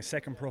 Since my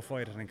second pro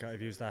fight, I think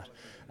I've used that.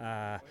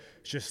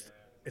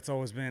 It's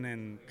always been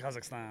in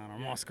Kazakhstan or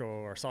Moscow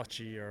or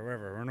Sochi or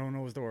wherever, where no one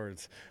knows the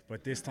words.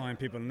 But this time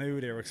people knew,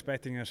 they were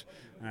expecting it,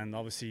 and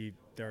obviously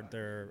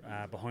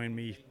they're behind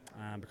me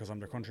because I'm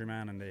their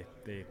countryman, and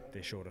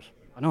they showed it.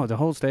 I know the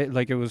whole state,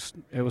 like it was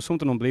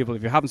something unbelievable.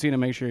 If you haven't seen it,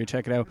 make sure you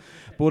check it out.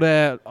 But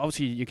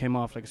obviously you came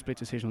off like a split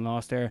decision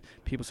loss there.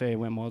 People say it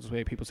went Miles'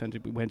 way, people said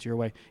it went your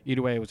way.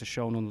 Either way, it was a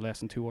show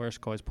nonetheless, and two Irish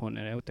guys putting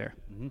it out there.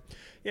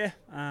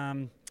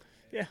 Mm-hmm.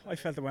 Yeah, I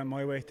felt it went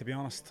my way, to be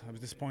honest. I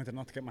was disappointed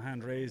not to get my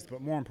hand raised, but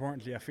more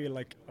importantly, I feel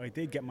like I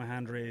did get my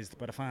hand raised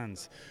by the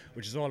fans,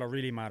 which is all that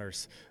really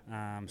matters.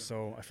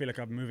 So I feel like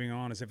I'm moving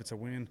on as if it's a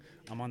win.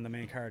 I'm on the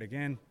main card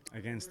again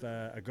against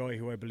a guy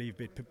who I believe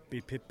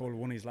beat Pitbull,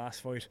 won his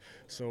last fight.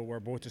 So we're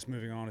both just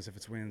moving on as if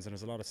it's wins, and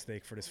there's a lot at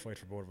stake for this fight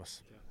for both of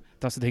us.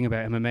 That's the thing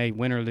about MMA,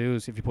 win or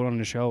lose, if you put on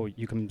a show,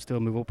 you can still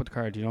move up with the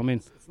card, you know what I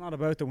mean? It's not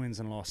about the wins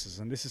and losses,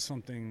 and this is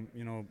something,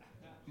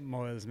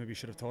 Miles maybe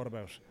should have thought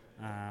about.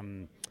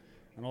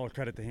 And all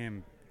credit to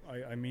him.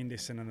 I mean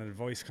this in an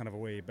advice kind of a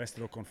way. Best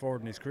of luck going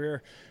forward in his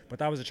career. But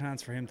that was a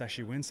chance for him to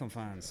actually win some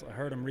fans. I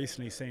heard him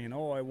recently saying,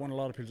 I won a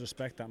lot of people's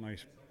respect that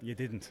night. You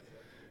didn't.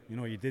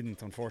 You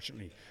didn't,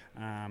 unfortunately.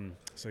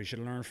 So you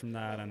should learn from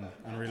that and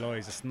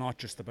realise it's not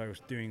just about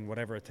doing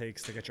whatever it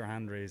takes to get your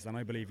hand raised. And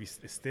I believe he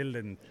still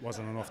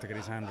wasn't enough to get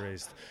his hand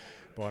raised.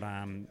 But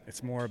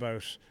it's more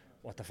about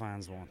what the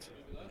fans want.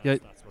 Yeah,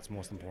 that's what's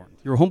most important.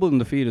 You're humble in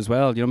the feed as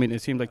well. You know what I mean?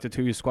 It seemed like the two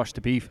of you squashed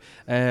the beef.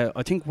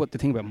 I think what the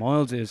thing about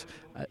Miles is,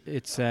 I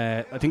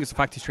think it's the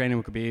fact he's training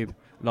with Khabib.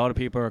 A lot of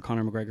people are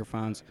Conor McGregor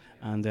fans,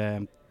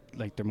 and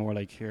like they're more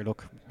like, here,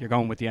 look, you're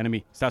going with the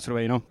enemy. So that's the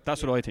way,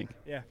 That's what I think.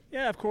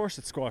 Yeah, of course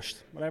it's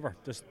squashed. Whatever.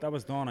 That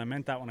was done. I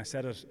meant that when I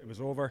said it. It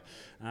was over.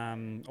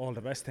 All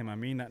the best to him. I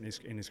mean that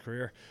in his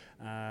career.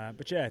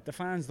 But yeah, the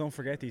fans don't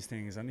forget these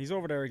things, and he's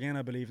over there again,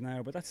 I believe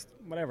now. But that's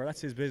whatever.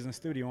 That's his business.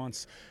 Do what he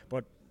wants.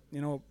 But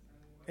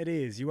it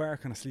is. You are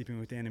kind of sleeping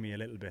with the enemy a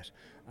little bit.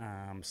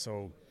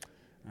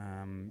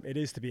 It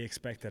is to be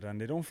expected, and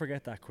they don't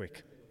forget that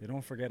quick. They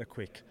don't forget it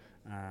quick.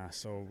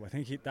 So I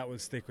think that will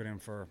stick with him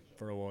for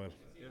a while.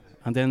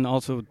 And then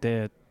also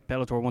the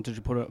Bellator wanted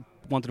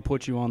to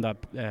put you on that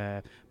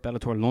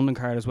Bellator London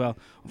card as well.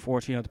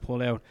 Unfortunately, I had to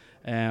pull out.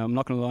 I'm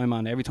not going to lie,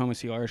 man. Every time I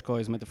see Irish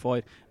guys meant to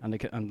fight and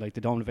they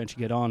don't eventually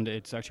get on,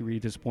 it's actually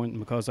really disappointing,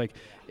 because like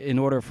in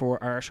order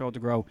for our show to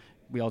grow,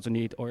 we also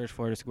need Irish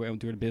fighters to go out and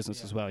do the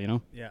business as well,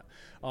 Yeah,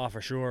 for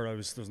sure.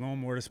 There's no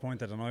more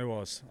disappointed than I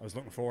was. I was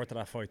looking forward to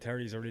that fight.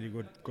 Terry's a really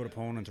good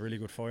opponent, a really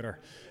good fighter.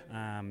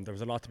 There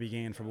was a lot to be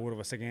gained for both of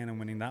us again in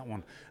winning that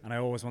one. And I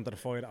always wanted to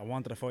fight. I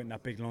wanted to fight in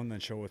that big London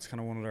show. It's kind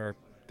of one of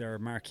their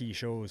marquee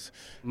shows.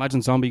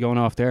 Imagine Zombie going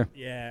off there.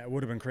 Yeah, it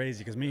would have been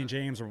crazy, because me and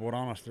James were both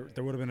on it.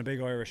 There would have been a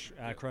big Irish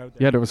crowd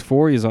there. Yeah, there was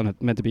 4 years on it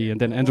meant to be,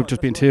 and then ended up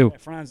just being 2.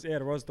 France, yeah,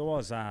 there was.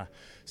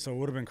 So it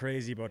would have been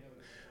crazy, but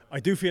I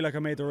do feel like I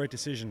made the right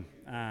decision.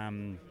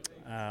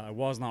 I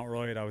was not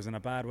right. I was in a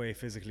bad way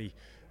physically.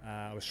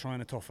 I was trying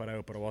to tough it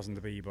out, but it wasn't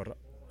to be. But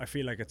I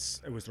feel like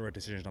it was the right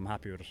decision. I'm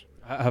happy with it.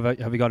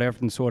 Have you got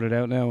everything sorted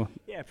out now?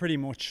 Yeah, pretty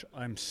much.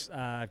 I'm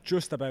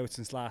just about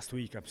since last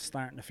week. I'm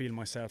starting to feel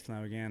myself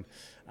now again.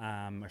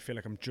 I feel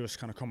like I'm just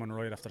kind of coming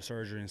right after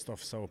surgery and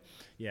stuff. So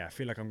yeah, I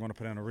feel like I'm going to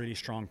put in a really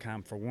strong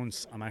camp for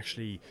once. I'm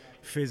actually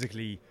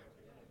physically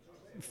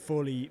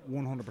fully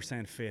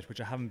 100% fit,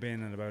 which I haven't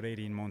been in about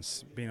 18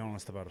 months, being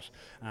honest about it.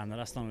 Now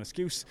that's not an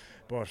excuse,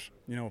 but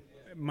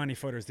many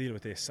fighters deal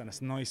with this, and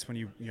it's nice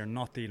when you're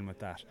not dealing with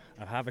that.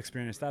 I have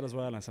experienced that as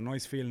well, and it's a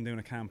nice feeling doing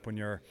a camp when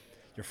you're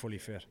fully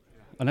fit.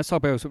 And let's talk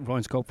about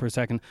Ryan Scope for a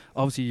second.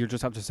 Obviously, you're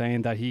just after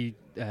saying that you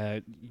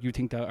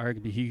think that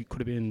arguably he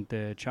could have been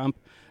the champ.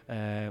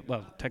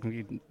 Well,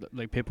 technically,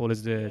 like Pitbull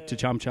is the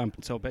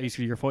champ. So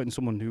basically, you're fighting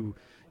someone who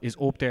is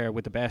up there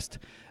with the best.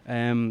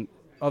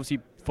 Obviously,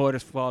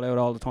 fighters fall out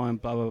all the time,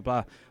 blah, blah,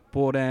 blah.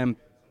 But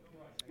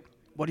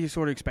what are you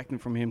sort of expecting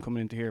from him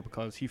coming into here?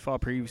 Because he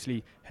fought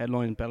previously,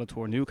 headlined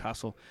Bellator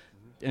Newcastle.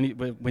 And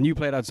when you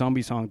play that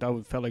Zombie song,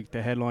 that felt like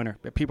the headliner.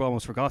 But people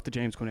almost forgot that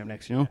James coming up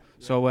next, Yeah.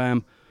 So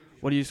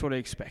what are you sort of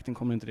expecting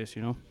coming into this,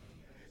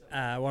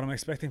 What I'm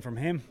expecting from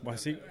him?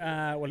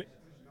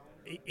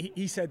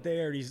 He said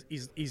there,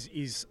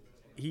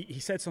 he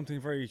said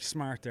something very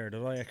smart there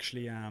that I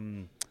actually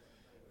can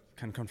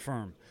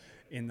confirm,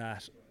 in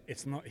that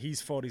it's not.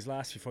 He's fought his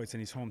last few fights in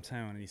his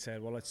hometown, and he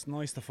said, "Well, it's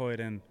nice to fight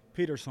in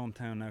Peter's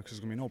hometown now, because there's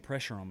going to be no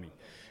pressure on me,"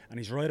 and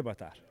he's right about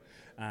that.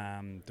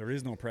 There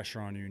is no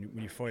pressure on you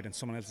when you fight in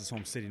someone else's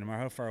home city, no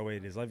matter how far away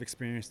it is. I've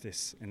experienced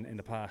this in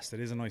the past. It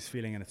is a nice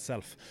feeling in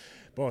itself,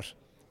 but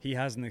he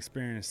hasn't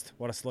experienced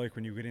what it's like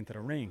when you get into the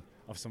ring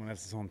of someone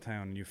else's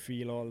hometown and you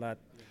feel all that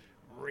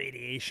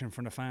radiation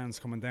from the fans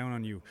coming down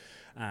on you.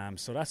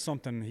 So that's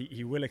something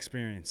he will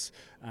experience.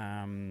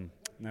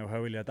 Now,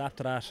 how he'll adapt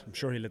to that, I'm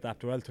sure he'll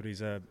adapt well to it.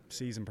 He's a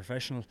seasoned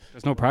professional.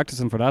 There's no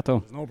practicing for that, though.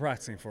 There's no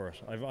practicing for it.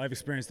 I've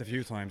experienced it a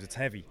few times. It's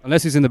heavy.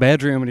 Unless he's in the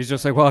bedroom and he's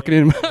just like walking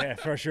in. Yeah,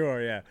 for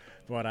sure, yeah.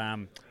 But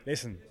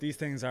listen, these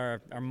things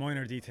are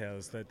minor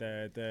details.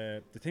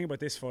 The thing about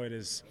this fight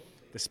is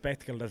the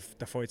spectacle that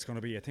the fight's going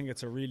to be. I think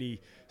it's a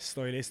really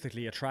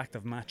stylistically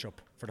attractive matchup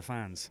for the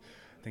fans.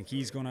 I think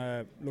he's going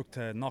to look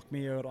to knock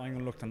me out. I'm going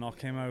to look to knock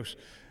him out.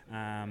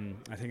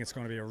 I think it's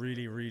going to be a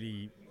really,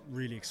 really,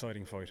 really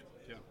exciting fight.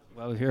 Yeah.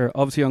 Well, here,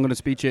 obviously, I'm going to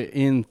speak you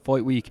in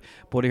fight week,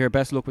 but here,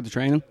 best of luck with the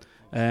training,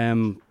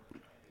 and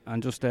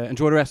just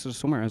enjoy the rest of the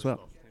summer as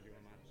well.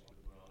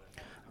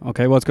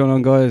 Okay, what's going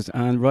on, guys?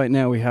 And right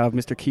now we have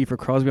Mr. Kiefer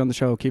Crosby on the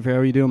show. Kiefer, how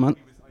are you doing, man?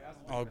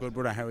 All good,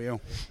 brother. How are you?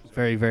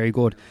 Very, very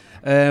good.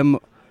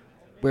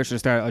 Where should I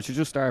start? I should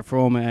just start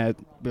from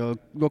we'll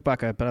look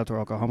back at Bellator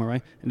Oklahoma,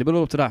 right? In the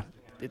build up to that,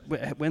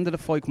 when did the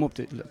fight come up?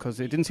 Because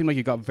it didn't seem like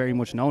you got very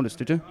much notice,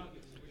 did you?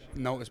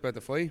 Notice about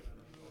the fight?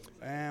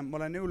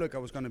 Well, I knew I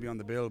was going to be on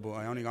the bill, but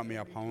I only got my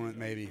opponent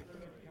maybe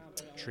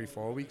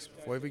 5 weeks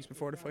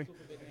before the fight.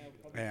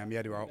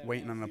 They were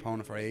waiting on an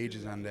opponent for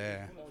ages, and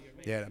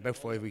about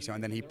 5 weeks,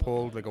 and then he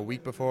pulled like a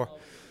week before,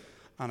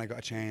 and I got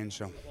a change.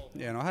 So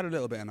I had a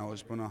little bit of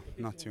notice, but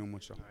not too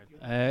much. So.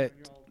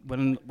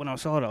 When I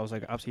saw it, I was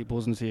like absolutely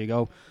buzzing to see you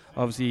go.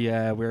 Obviously,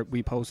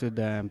 we posted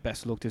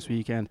best of luck this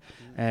weekend.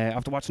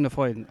 After watching the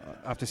fight,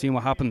 after seeing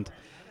what happened,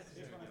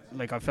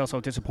 like I felt so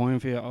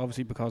disappointed for you.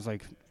 Obviously, because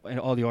like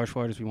all the Irish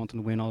fighters, we want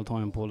them to win all the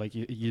time, but like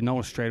you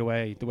know straight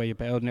away the way you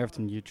bailed and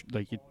everything. You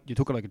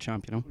took it like a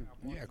champ, you know.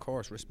 Yeah, of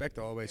course. Respect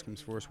always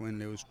comes first. Win,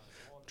 lose,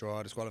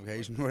 draw,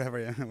 disqualification,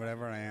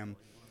 whatever I am.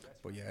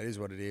 But yeah, it is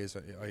what it is.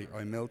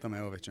 I milked him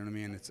out of it. Do you know what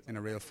I mean? It's in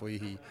a real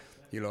fight.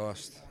 He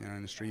lost. In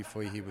a street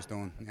fight, he was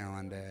done.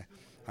 And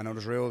I know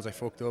there's rules. I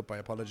fucked up. I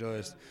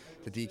apologised.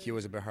 The DQ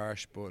was a bit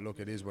harsh, but look,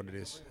 it is what it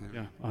is.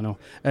 Yeah, I know.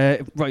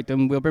 Right,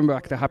 then we'll bring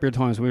back the happier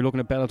times. We were looking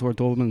at Bellator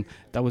Dublin.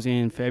 That was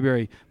in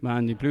February.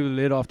 Man, you blew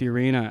the lid off the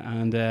arena,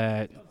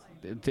 and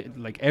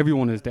like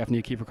everyone is definitely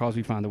a Kiefer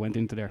Crosby fan that went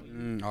into there.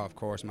 Oh, of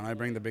course, man. I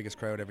bring the biggest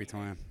crowd every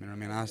time. You know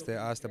what I mean?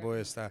 Ask the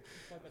boys that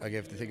I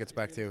give the tickets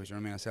back to. You know what I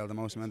mean? I sell the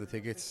most amount of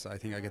tickets. I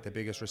think I get the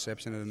biggest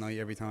reception of the night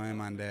every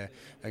time. And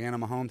again,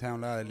 I'm a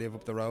hometown lad. I live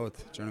up the road.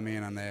 Do you know what I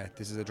mean? And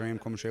this is a dream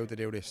come true to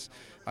do this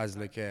as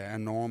like a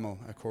normal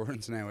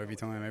occurrence now. Every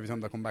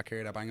time they come back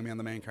here, they're banging me on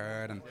the main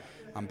card, and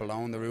I'm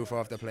blowing the roof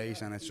off the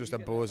place. And it's just a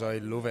buzz. I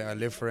love it. I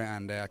live for it,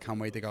 and I can't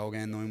wait to go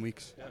again 9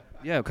 weeks.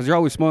 Yeah, because you're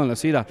always smiling. I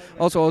see that.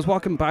 Also, I was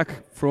walking back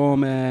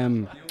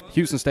from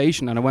Houston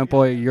Station, and I went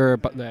by your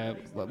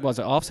was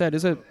it Offset?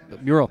 Is it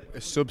mural? A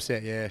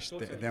Subset, yeah.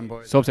 Them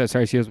boys. Subset,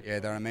 sorry, excuse me. Yeah,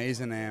 they're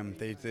amazing.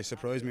 They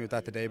surprised me with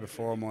that the day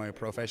before my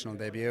professional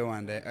debut,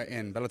 and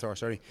in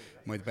Bellator,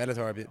 my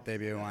Bellator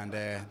debut, and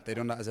they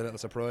done that as a little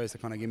surprise to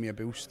kind of give me a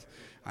boost,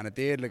 and it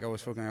did. Like I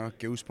was fucking got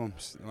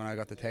goosebumps when I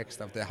got the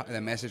text of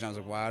the message. And I was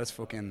like, wow, that's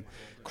fucking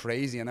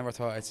crazy. I never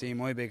thought I'd see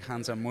my big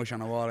handsome mush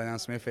on a wall in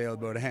Smithfield,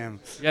 but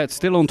yeah, it's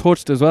still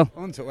untouched as well.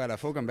 Well, I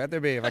fucking better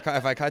be.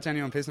 If I catch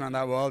anyone pissing on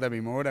that wall, there'll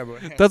be more there.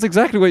 But that's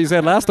exactly what you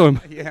said last time.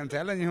 Yeah, I'm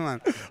telling you,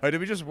 man. I'd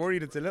be just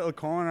worried. It's a little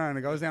corner and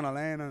it goes down a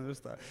lane, and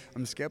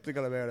I'm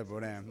skeptical about it.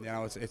 But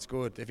it's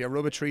good. If you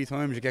rub it 3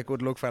 times, you get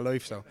good luck for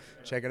life. So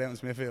check it out in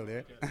Smithfield.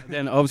 Yeah.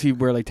 Then obviously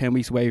we're like 10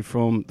 weeks away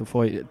from the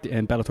fight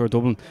in Bellator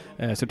Dublin,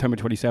 September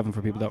 27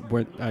 for people that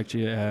weren't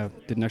actually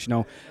didn't actually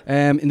know.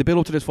 In the build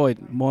up to this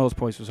fight, Miles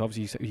Price was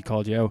obviously he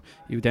called you out.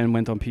 You then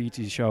went on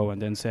PT's show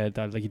and then said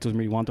that like he doesn't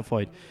really want to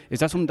fight. Is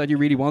that something that you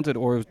really wanted,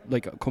 or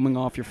like coming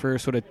off your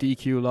first sort of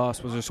DQ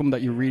loss, was there something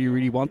that you really,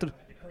 really wanted?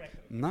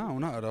 No,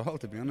 not at all,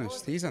 to be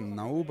honest. He's a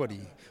nobody.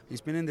 He's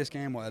been in this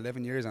game,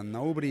 11 years, and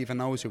nobody even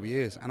knows who he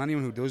is. And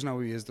anyone who does know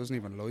who he is doesn't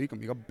even like him.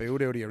 He got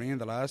booed out of the arena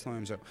the last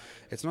time, so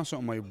it's not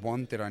something I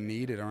wanted or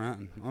needed or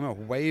anything. I'm a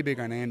way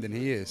bigger name than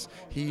he is.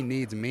 He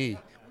needs me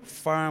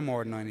far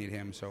more than I need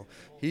him. So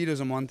he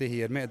doesn't want it.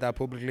 He admitted that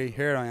publicly.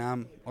 Here I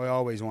am. I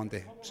always want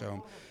it.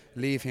 So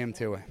leave him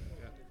to it.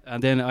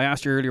 And then I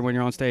asked you earlier when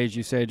you're on stage,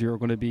 you said you were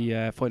going to be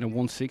fighting at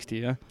 160,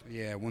 yeah?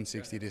 Yeah,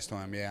 160 this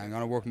time, yeah. I'm going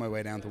to work my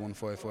way down to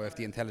 155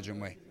 the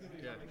intelligent way.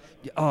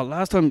 Yeah,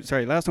 last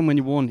time when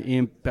you won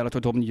in Bellator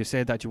Dublin, you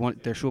said that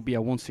there should be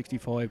a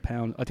 165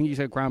 pound. I think you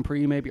said Grand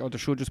Prix maybe, or there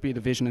should just be a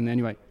division in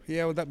anyway.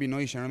 Yeah, well that'd be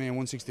nice. You know what I mean?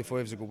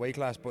 165 is a good weight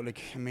class, but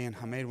like I made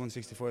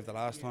 165 the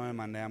last time,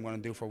 and I'm going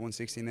to do for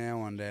 160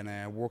 now, and then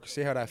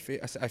see how I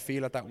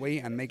feel at that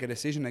weight, and make a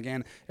decision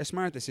again, a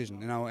smart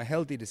decision, a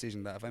healthy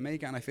decision. That if I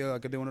make it and I feel I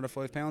could do another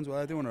 5 pounds, well,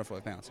 I'll do another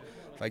 5 pounds.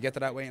 If I get to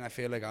that weight and I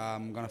feel like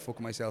I'm going to fuck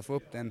myself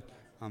up, then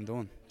I'm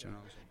done.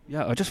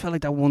 Yeah, I just felt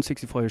like that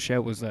 165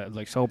 shout was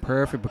like so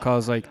perfect,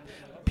 because like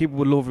people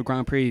would love the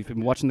Grand Prix.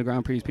 Been watching the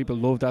Grand Prix, people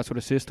love that sort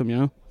of system, you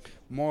know.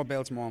 More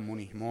belts, more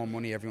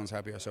money, everyone's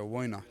happier. So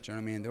why not? Do you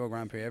know what I mean? Do a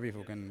Grand Prix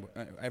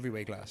every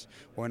weight class.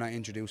 Why not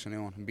introduce a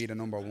new one and be the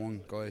number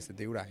one guys to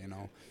do that?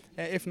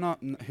 If not,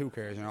 who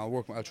cares?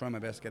 I'll try my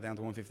best to get down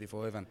to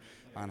 155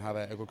 and have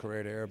a good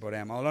career there. But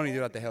I'll only do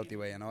that the healthy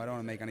way. I don't want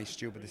to make any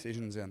stupid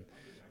decisions and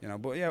you know.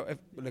 But yeah,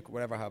 look,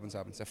 whatever happens,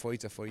 happens. A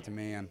fight's a fight to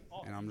me, and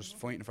you know, I'm just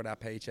fighting for that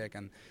paycheck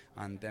and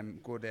them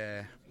good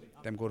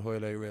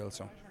highlight reels.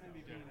 So.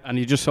 And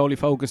you just solely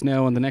focus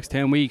now on the next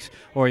 10 weeks,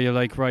 or are you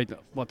like, right,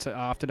 what's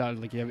after that?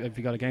 Like, have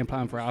you got a game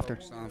plan for after?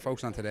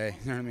 Focus on today,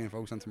 you know what I mean?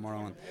 Focus on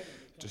tomorrow and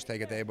just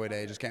take it day by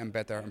day, just getting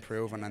better,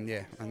 improving, and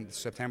yeah, and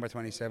September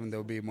 27th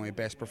will be my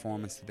best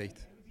performance to date.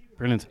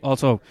 Brilliant.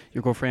 Also,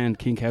 your good friend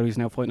Keane Cowley's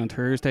now fighting on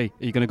Thursday.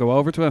 Are you going to go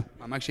over to him?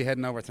 I'm actually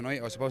heading over tonight.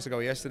 I was supposed to go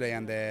yesterday,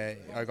 and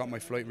I got my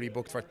flight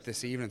rebooked for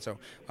this evening. So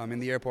I'm in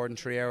the airport in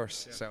 3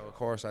 hours. So of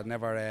course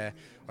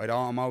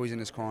I'm always in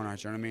his corner.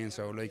 Do you know what I mean?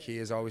 So like he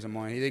is always in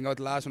mine. He didn't go to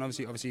the last one.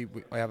 Obviously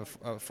I have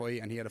a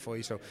fight, and he had a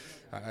fight. So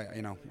I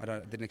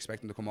didn't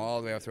expect him to come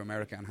all the way out to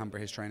America and hamper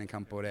his training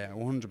camp. But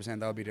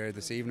 100% I'll be there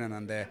this evening,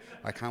 and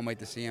I can't wait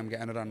to see him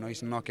get another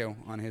nice knockout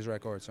on his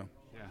record. So.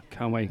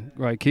 Can't wait.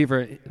 Right,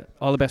 Kiefer,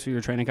 all the best for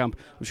your training camp.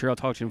 I'm sure I'll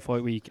talk to you in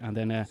fight week, and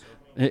then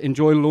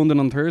enjoy London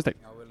on Thursday.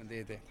 I will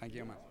indeed. Thank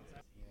you, man.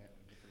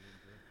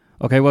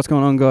 Okay, what's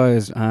going on,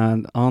 guys?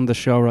 And on the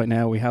show right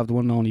now, we have the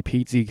one and only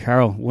Pete Z.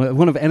 Carroll,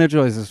 one of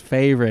Energizer's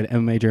favourite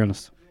MMA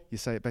journalists.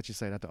 I bet you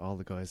say that to all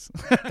the guys.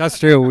 That's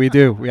true, we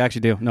do. We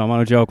actually do. No, I'm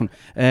not joking.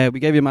 We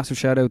gave you a massive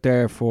shout out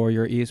there for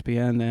your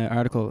ESPN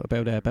article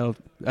about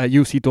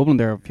UFC Dublin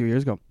there a few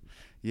years ago.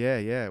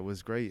 Yeah, it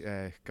was great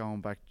going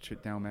back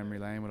down memory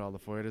lane with all the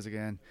fighters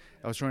again.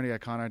 I was trying to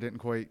get Conor, didn't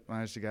quite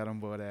manage to get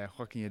him, but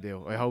what can you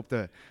do? I hope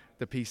the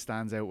piece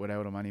stands out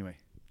without him anyway.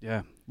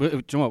 Yeah, but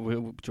do you know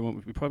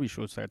what? We probably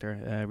should start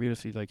there.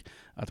 Realistically, like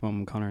at the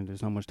moment, Conor,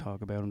 there's not much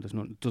talk about him.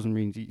 It doesn't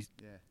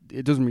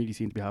really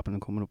seem to be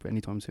happening coming up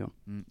anytime soon.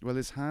 Well,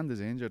 his hand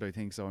is injured, I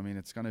think. So I mean,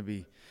 it's gonna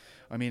be.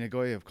 I mean, a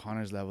guy of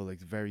Conor's level, like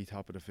the very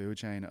top of the food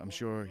chain, I'm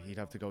sure he'd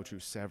have to go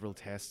through several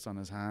tests on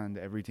his hand,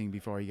 everything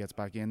before he gets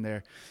back in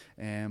there.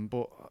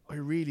 But I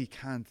really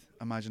can't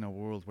imagine a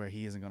world where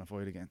he isn't going to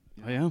fight again.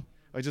 Oh yeah.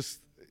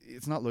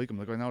 It's not like him.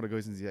 Like I know the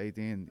guy since he's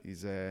 18.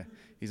 He's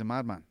a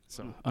madman.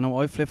 So I know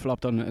I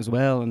flip-flopped on it as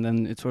well, and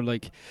then it's sort of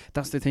like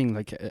that's the thing.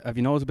 Like, have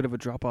you noticed a bit of a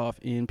drop off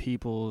in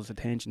people's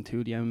attention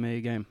to the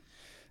MMA game?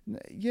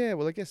 Yeah,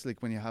 well, I guess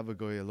like when you have a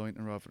guy a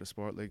lightning rod for the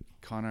sport like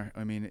Conor,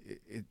 I mean,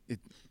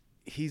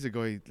 he's a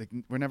guy like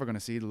we're never going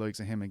to see the likes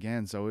of him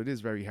again. So it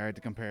is very hard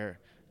to compare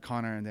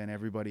Conor and then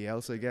everybody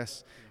else, I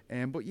guess.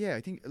 But yeah,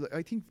 I think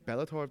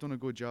Bellator have done a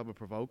good job of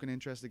provoking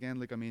interest again.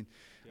 Like I mean,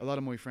 a lot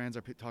of my friends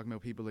are talking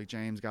about people like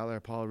James Gallagher,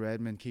 Paul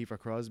Redmond, Kiefer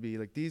Crosby.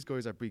 Like these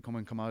guys are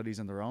becoming commodities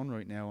in their own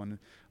right now, and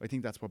I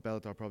think that's what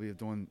Bellator probably have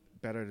done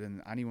better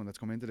than anyone that's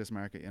come into this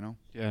market. You know.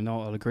 Yeah,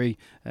 no, I'll agree.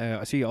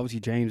 I see.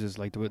 Obviously, James is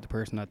like the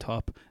person at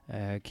top.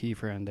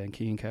 Kiefer and then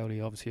Keane Cowley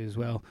obviously as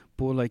well.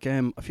 But like,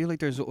 I feel like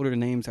there's other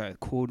names that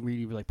could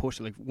really like push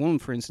it. Like one,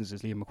 for instance,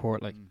 is Liam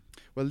McCourt. Like,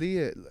 well,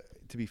 Leah,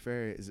 to be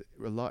fair, is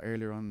a lot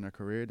earlier on in their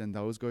career than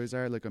those guys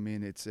are. Like, I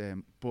mean, it's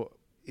but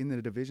in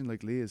the division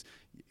like Leah's,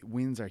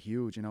 wins are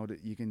huge. You know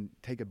that you can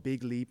take a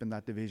big leap in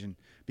that division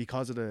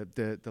because of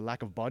the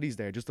lack of bodies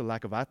there, just the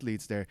lack of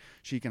athletes there.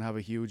 She can have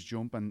a huge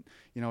jump, and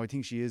you know I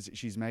think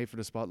she's made for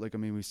the spot. Like I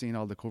mean, we've seen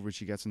all the coverage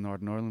she gets in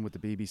Northern Ireland with the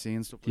BBC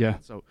and stuff. Like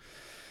that. So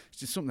it's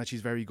just something that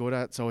she's very good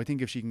at. So I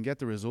think if she can get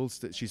the results,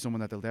 that she's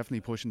someone that they'll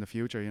definitely push in the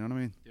future. You know what I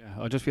mean?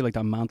 Yeah, I just feel like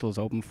that mantle's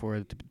open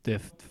for the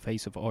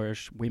face of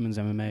Irish women's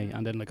MMA,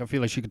 and then like I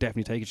feel like she could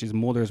definitely take it. She's a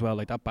mother as well.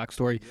 Like that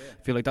backstory,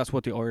 I feel like that's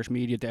what the Irish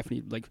media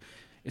definitely like.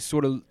 It's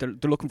sort of they're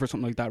looking for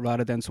something like that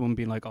rather than someone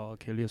being like, "Oh, I'll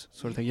kill you,"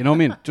 sort of thing. You know what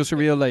I mean? Just a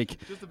real like,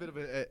 just a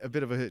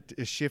bit of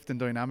a shift in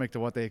dynamic to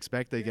what they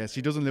expect. I guess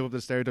she doesn't live up to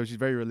the stereotype. She's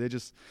very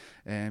religious.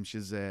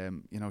 She's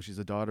she's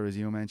a daughter, as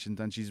you mentioned,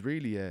 and she's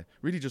really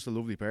just a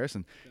lovely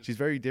person. She's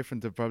very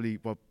different to probably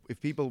what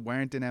if people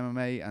weren't in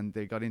MMA and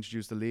they got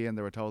introduced to Leah and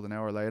they were told an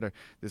hour later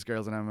this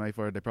girl's an MMA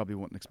fighter, they probably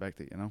wouldn't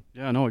expect it. You know?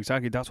 Yeah, no,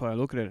 exactly. That's why I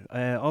look at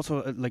it.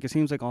 Also, like it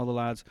seems like all the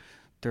lads,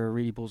 they're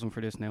really buzzing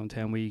for this now in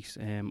 10 weeks.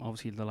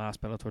 Obviously, the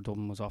last Bellator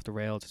Dublin was off the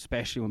rails,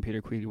 especially when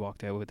Peter Queally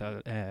walked out with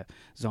that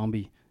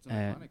zombie.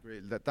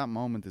 That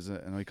moment is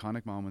an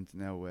iconic moment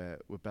now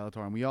with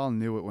Bellator, and we all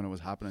knew it when it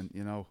was happening.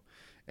 You know,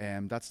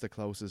 that's the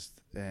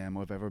closest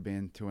I've ever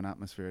been to an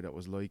atmosphere that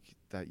was like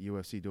that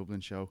UFC Dublin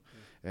show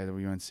that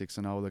we went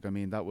 6-0. Like I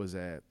mean, that was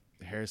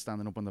hair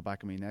standing up on the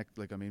back of my neck.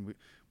 Like I mean,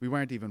 we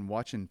weren't even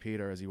watching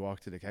Peter as he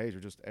walked to the cage. We're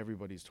just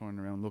everybody's turning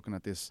around looking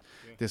at this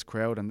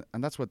crowd, and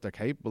that's what they're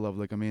capable of.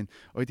 Like I mean,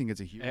 I think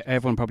it's a huge.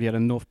 Everyone probably had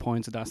enough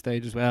points at that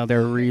stage as well.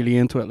 They're really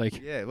into it. Like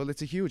well,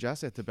 it's a huge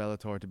asset to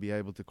Bellator to be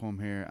able to come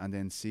here and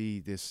then see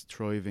this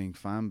thriving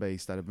fan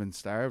base that have been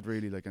starved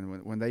really. Like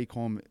and when they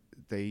come.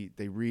 They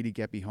really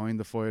get behind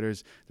the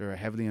fighters. They're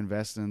heavily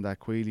invested in that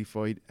Queally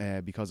fight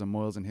because of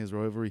Miles and his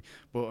rivalry.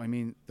 But I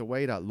mean, the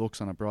way that looks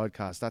on a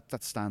broadcast,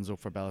 that stands up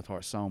for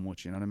Bellator so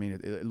much. You know what I mean?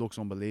 It looks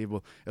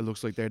unbelievable. It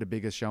looks like they're the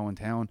biggest show in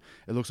town.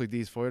 It looks like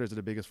these fighters are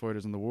the biggest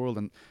fighters in the world,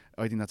 and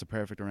I think that's a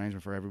perfect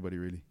arrangement for everybody,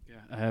 really.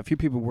 Yeah. A few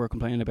people were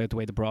complaining about the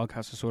way the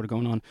broadcast is sort of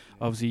going on.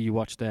 Obviously, you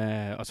watched.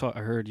 I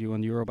heard you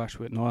on Eurobash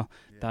with Noel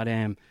that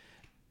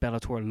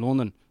Bellator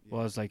London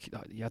was like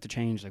you had to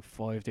change like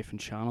 5 different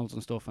channels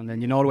and stuff, and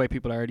then you know the way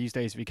people are these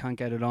days. If you can't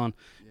get it on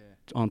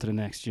to the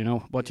next, you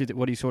know what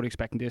are you sort of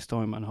expecting this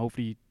time, and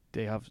hopefully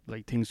they have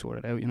like things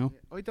sorted out, you know.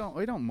 I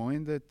don't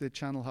mind the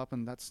channel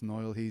hopping. That's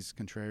Niall. He's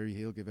contrary.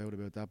 He'll give out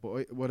about that.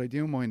 But what I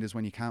do mind is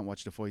when you can't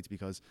watch the fights,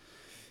 because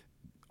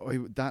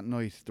that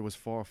night there was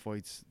 4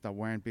 fights that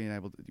weren't being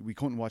able to, we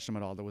couldn't watch them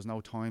at all. There was no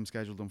time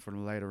scheduled them for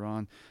them later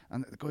on.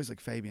 And the guys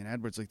like Fabian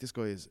Edwards, like this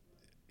guy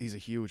he's a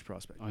huge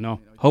prospect. I know.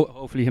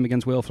 Hopefully him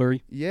against Will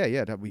Fleury. Yeah,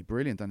 that'd be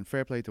brilliant. And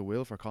fair play to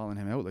Will for calling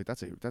him out. Like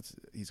that's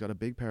he's got a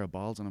big pair of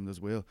balls on him as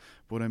Will.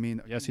 But I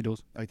mean, yes, he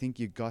does. I think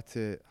you got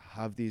to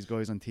have these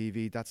guys on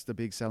TV. That's the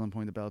big selling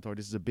point of Bellator.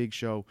 This is a big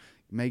show.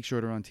 Make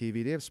sure they're on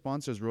TV. They have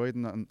sponsors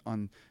riding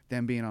on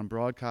them being on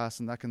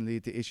broadcast, and that can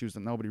lead to issues that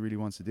nobody really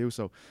wants to do.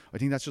 So I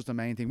think that's just the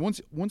main thing.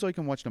 Once I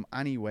can watch them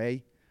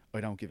anyway, I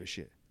don't give a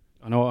shit.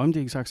 I know, I'm the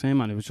exact same,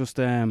 man. It was just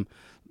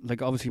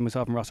like obviously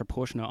myself and Ross are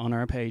pushing it on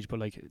our page, but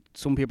like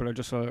some people are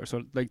just so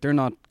like they're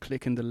not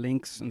clicking the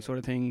links and sort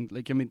of thing.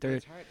 Like I mean,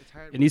 it's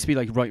hard it needs to be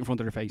like right in front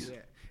of their face.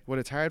 Yeah. What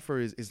it's hard for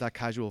is that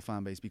casual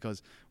fan base,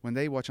 because when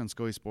they watch on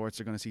Sky Sports,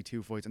 they're going to see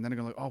 2 fights, and then they're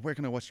going to like, oh, where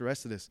can I watch the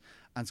rest of this?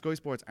 And Sky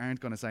Sports aren't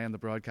going to say on the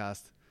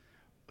broadcast,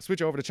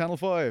 switch over to Channel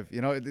 5.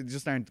 You know, they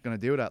just aren't going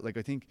to do that. Like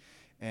I think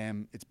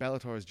it's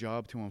Bellator's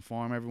job to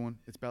inform everyone.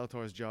 It's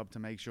Bellator's job to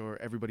make sure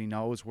everybody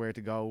knows where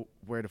to go,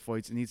 where the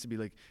fights. It needs to be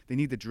like, they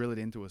need to drill it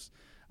into us.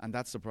 And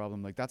that's the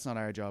problem. Like, that's not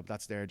our job,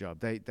 that's their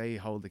job. They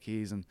hold the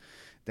keys, and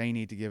they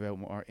need to give out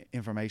more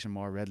information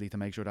more readily to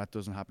make sure that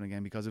doesn't happen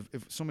again. Because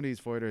if some of these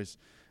fighters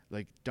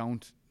like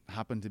don't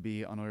happen to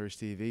be on Irish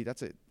TV,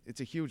 it's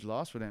a huge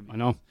loss for them. I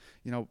know.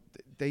 You know,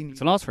 they need,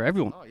 it's a loss for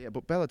everyone. Oh yeah,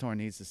 but Bellator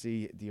needs to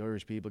see the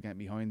Irish people getting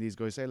behind these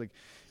guys. Say like,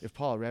 if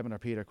Paul Rebin or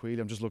Peter Queally,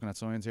 I'm just looking at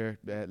signs here,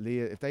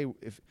 Leah,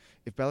 if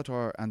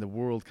Bellator and the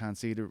world can't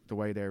see the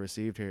way they're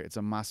received here, it's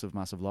a massive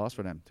loss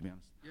for them, to be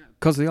honest.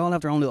 Because they all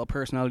have their own little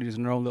personalities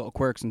and their own little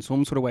quirks in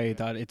some sort of way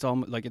that it's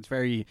like it's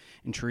very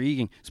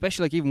intriguing.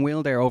 Especially like even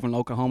Will there over in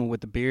Oklahoma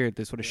with the beard,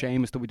 the sort of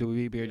Sheamus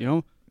WWE beard, you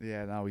know?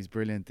 Yeah, no, he's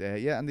brilliant.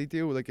 Yeah, and they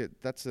do like it.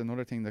 That's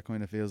another thing that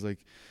kind of feels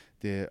like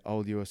the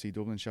old UFC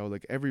Dublin show.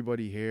 Like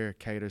everybody here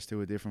caters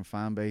to a different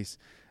fan base.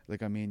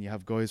 Like I mean, you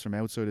have guys from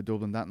outside of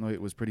Dublin. That night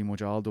it was pretty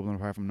much all Dublin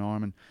apart from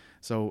Norman.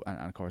 So and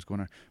of course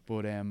Gunnar.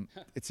 But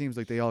it seems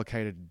like they all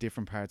cater to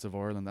different parts of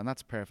Ireland, and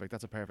that's perfect.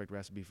 That's a perfect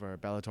recipe for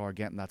Bellator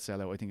getting that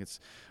sellout.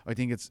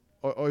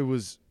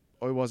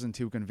 I wasn't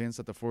too convinced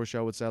that the first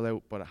show would sell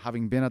out, but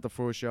having been at the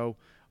first show,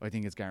 I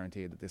think it's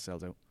guaranteed that this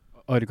sells out.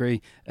 I'd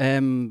agree.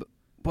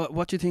 But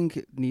what do you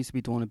think needs to be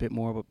done a bit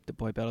more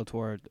by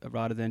Bellator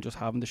rather than just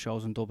having the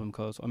shows in Dublin?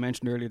 Because I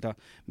mentioned earlier that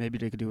maybe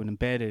they could do an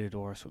embedded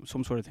or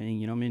some sort of thing,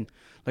 you know what I mean?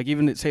 Like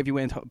even say if you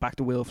went back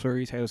to Will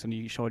Fleury's house and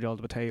he showed you all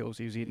the potatoes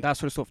he was eating, that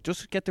sort of stuff,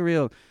 just get the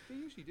real... They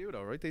usually do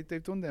though, right?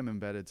 They've done them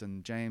embeddeds,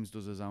 and James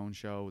does his own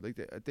show. Like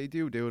they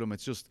do them.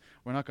 It's just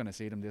we're not going to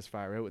see them this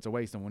far out. It's a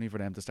waste of money for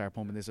them to start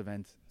pumping this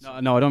event.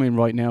 No, I don't mean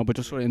right now, but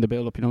just sort of in the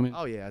build up, you know what I mean?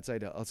 Oh yeah,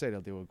 I'll say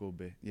they'll do a good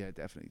bit. Yeah,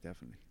 definitely. Do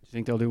you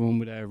think they'll do one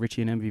with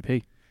Richie and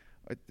MVP?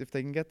 If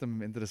they can get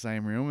them into the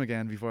same room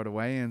again before the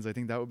weigh-ins, I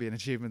think that would be an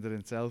achievement in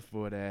itself.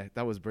 But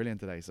that was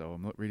brilliant today, so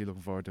I'm really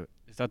looking forward to it.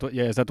 Is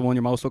that the one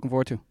you're most looking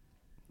forward to?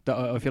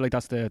 I feel like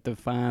that's the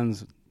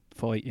fans'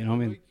 fight. You know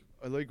what I mean?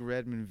 I like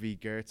Redmond v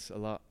Gertz a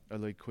lot. I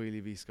like Queally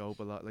v Scope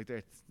a lot. Like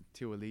they're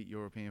 2 elite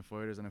European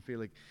fighters, and I feel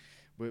like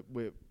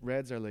with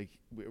Reds are like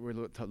we're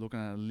looking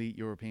at an elite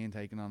European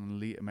taking on an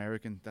elite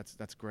American.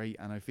 That's great,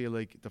 and I feel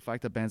like the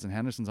fact that Benson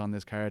Henderson's on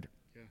this card.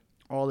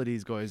 All of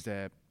these guys,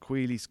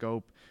 Queally,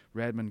 Scope,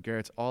 Redmond,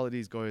 Gertz, all of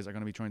these guys are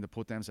going to be trying to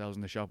put themselves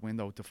in the shop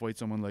window to fight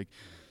someone like,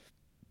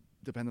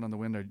 depending on the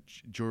winner,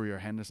 Jury or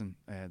Henderson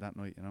that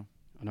night, you know.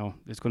 I know,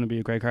 it's going to be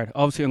a great card.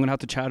 Obviously, I'm going to have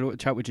to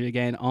chat with you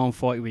again on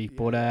Fight Week,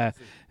 but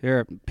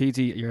here, PT,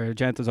 you're a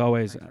gent as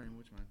always. Thanks very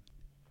much,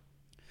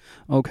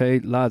 man. Okay,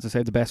 lads, I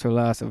saved the best for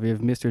last. We have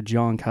Mr.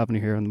 John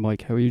Kavanagh here on the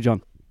mic. How are you,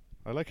 John?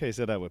 I like how you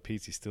said that with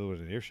PT still with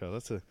an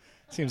earshot.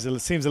 Seems a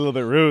little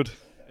bit rude.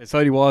 It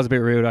slightly was a bit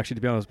rude, actually,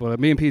 to be honest. But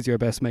me and Pete are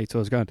best mates,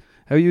 so it's grand.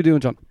 How are you doing,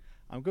 John?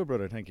 I'm good,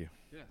 brother. Thank you.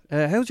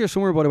 How's your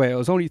summer, by the way? I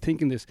was only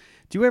thinking this.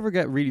 Do you ever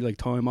get really like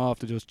time off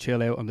to just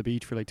chill out on the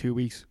beach for like 2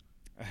 weeks?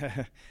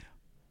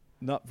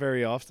 Not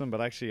very often, but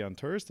actually on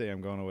Thursday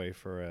I'm going away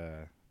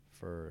for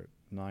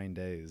 9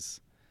 days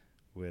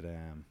with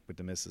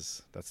the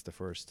missus. That's the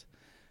first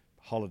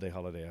holiday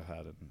I've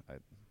had in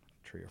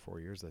 3 or 4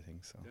 years, I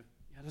think. So yeah,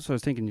 that's what I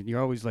was thinking.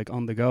 You're always like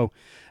on the go.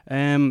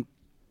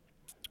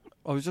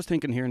 I was just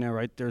thinking here now,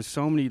 right? There's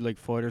so many like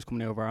fighters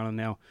coming out of Ireland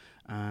now,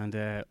 and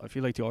I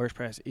feel like the Irish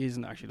press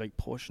isn't actually like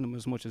pushing them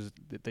as much as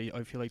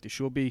I feel like they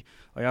should be.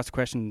 I asked the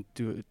question: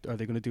 are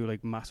they going to do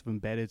like massive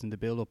embeddeds in the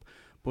build-up?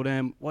 But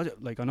what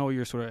like I know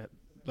you're sort of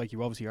like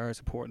you obviously are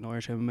supporting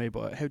Irish MMA,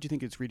 but how do you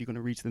think it's really going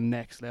to reach the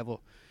next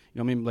level? You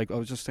know what I mean? Like I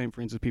was just saying,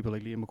 for instance, people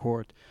like Liam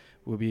McCourt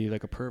would be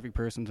like a perfect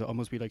person to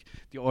almost be like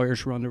the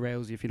Irish Ronda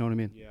Rousey, if you know what I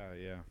mean.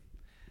 Yeah.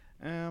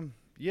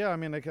 I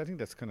mean, like I think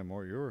that's kind of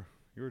more your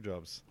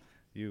jobs.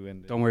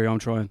 Don't worry, I'm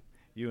trying.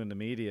 You and the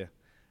media,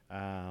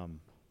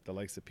 the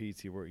likes of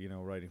Pete, you were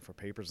writing for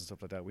papers and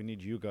stuff like that. We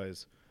need you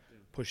guys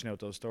pushing out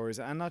those stories,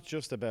 and not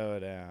just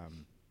about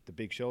the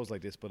big shows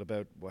like this, but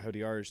about how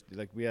the Irish,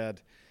 like we had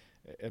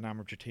an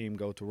amateur team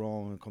go to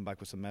Rome and come back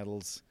with some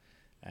medals.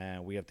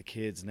 We have the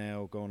kids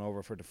now going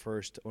over for the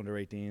first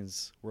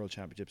under-18s World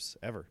Championships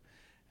ever.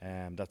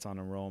 That's on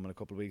in Rome in a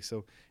couple of weeks.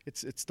 So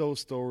it's those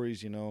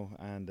stories,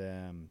 and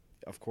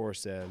of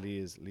course Lee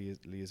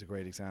is a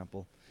great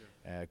example,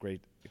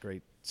 great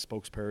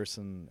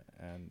spokesperson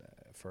and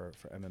for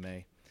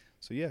MMA.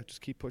 So yeah,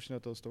 just keep pushing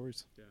out those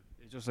stories. Yeah.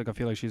 It's just like I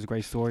feel like she's a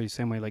great story,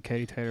 same way like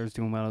Katie Taylor's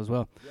doing well as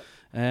well.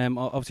 Yep.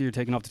 Obviously you're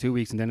taking off the 2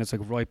 weeks and then it's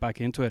like right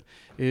back into it.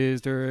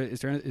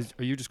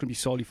 Are you just going to be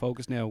solely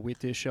focused now with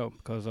this show?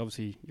 Because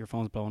obviously your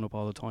phone's blowing up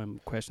all the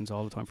time, questions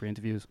all the time for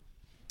interviews.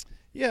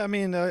 Yeah, I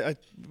mean, I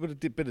with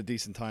a bit of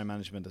decent time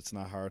management, it's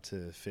not hard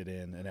to fit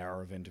in an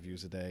hour of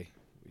interviews a day.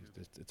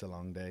 It's a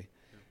long day.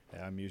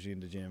 Yeah. I'm usually in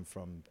the gym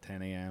from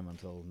 10 a.m.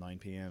 until 9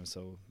 p.m.,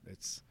 so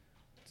it's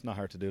not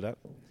hard to do that.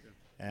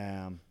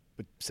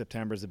 But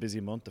September is a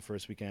busy month. The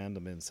first weekend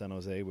I'm in San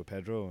Jose with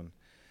Pedro, and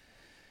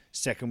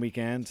second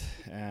weekend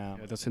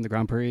that's in the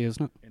Grand Prix,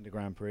 isn't it? In the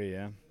Grand Prix,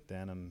 yeah.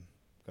 Then I'm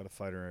got a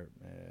fighter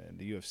in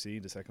the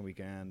UFC the second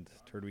weekend,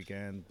 third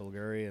weekend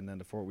Bulgaria, and then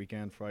the fourth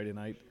weekend Friday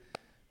night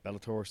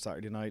Bellator,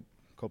 Saturday night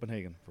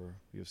Copenhagen for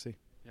UFC.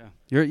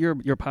 Yeah,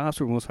 your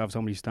passport must have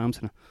so many stamps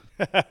in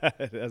it.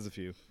 It has a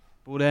few.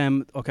 But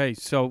okay,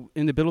 so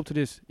in the build up to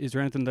this, is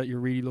there anything that you're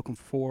really looking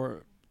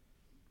for,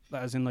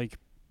 as in like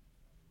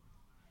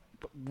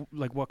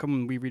what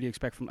can we really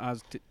expect from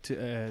Az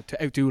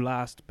to outdo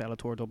last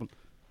Bellator Dublin?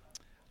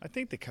 I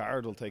think the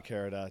card will take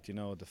care of that.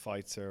 The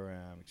fights are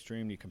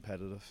extremely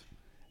competitive.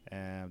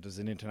 There's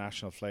an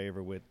international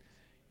flavour with,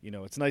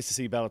 it's nice to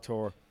see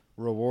Bellator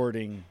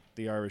rewarding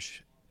the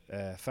Irish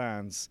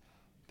fans.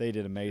 They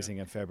did amazing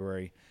in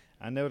February,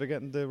 and now they're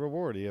getting the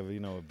reward. You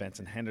have,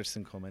 Benson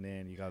Henderson coming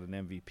in. You got an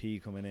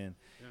MVP coming in.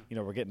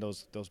 Yeah. We're getting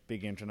those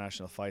big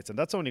international fights, and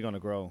that's only going to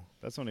grow.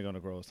 That's only going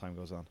to grow as time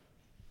goes on.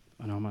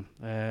 I know, man.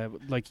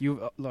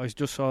 I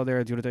just saw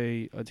there the other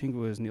day, I think it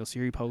was Neil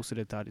Seary posted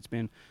it, that it's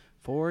been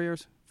 5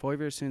 years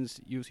since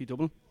UFC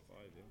Dublin.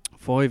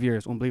 5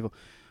 years, unbelievable.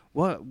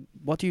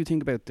 What do you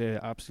think about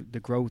the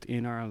growth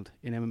in Ireland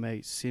in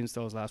MMA since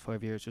those last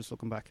 5 years, just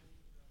looking back?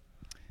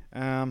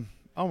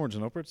 Onwards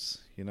and upwards.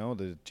 The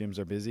gyms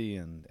are busy,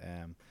 and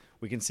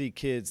we can see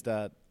kids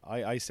that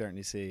I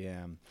certainly see.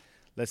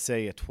 Let's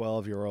say a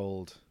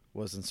 12-year-old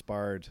was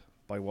inspired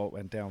by what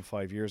went down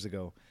 5 years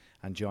ago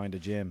and joined a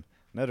gym.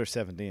 Now they're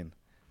 17.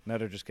 Now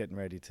they're just getting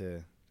ready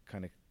to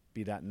kind of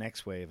be that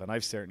next wave. And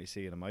I've certainly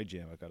seen it in my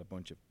gym. I've got a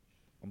bunch of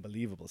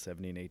unbelievable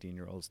 17,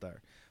 18-year-olds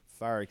there.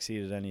 Far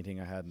exceeded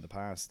anything I had in the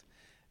past.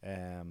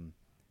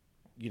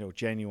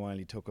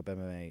 Genuinely took up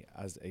MMA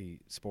as a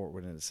sport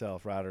within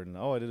itself, rather than,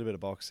 I did a bit of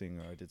boxing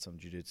or I did some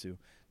jiu-jitsu.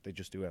 They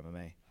just do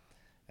MMA.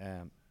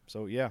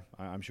 So yeah,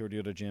 I'm sure the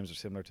other gyms are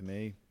similar to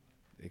me.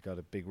 They got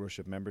a big rush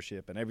of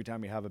membership, and every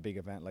time we have a big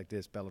event like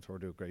this, Bellator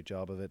do a great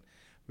job of it.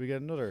 We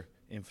get another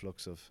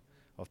influx of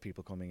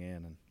people coming in,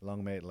 and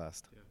long may it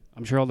last. Yeah.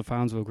 I'm sure all the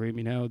fans will agree with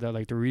me now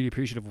that they're really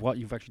appreciative of what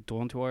you've actually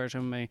done to Irish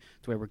MMA,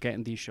 to where we're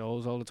getting these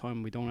shows all the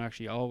time. We don't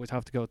actually always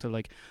have to go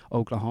to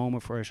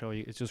Oklahoma for a show.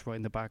 It's just right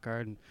in the back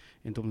garden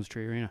in Dublin's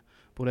Tree Arena.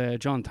 But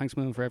John, thanks a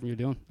million for everything you're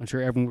doing. I'm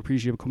sure everyone will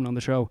appreciate you coming on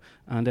the show,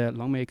 and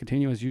long may it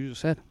continue as you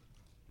just said.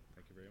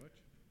 Thank you very much.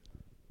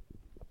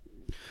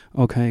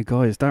 Okay,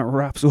 guys, that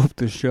wraps up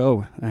the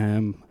show.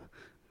 I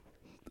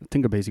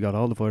think I basically got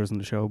all the fighters on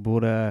the show,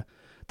 but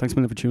thanks a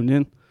million for tuning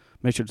in.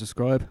 Make sure to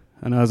subscribe,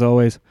 and as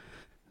always,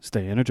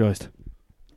 stay energized.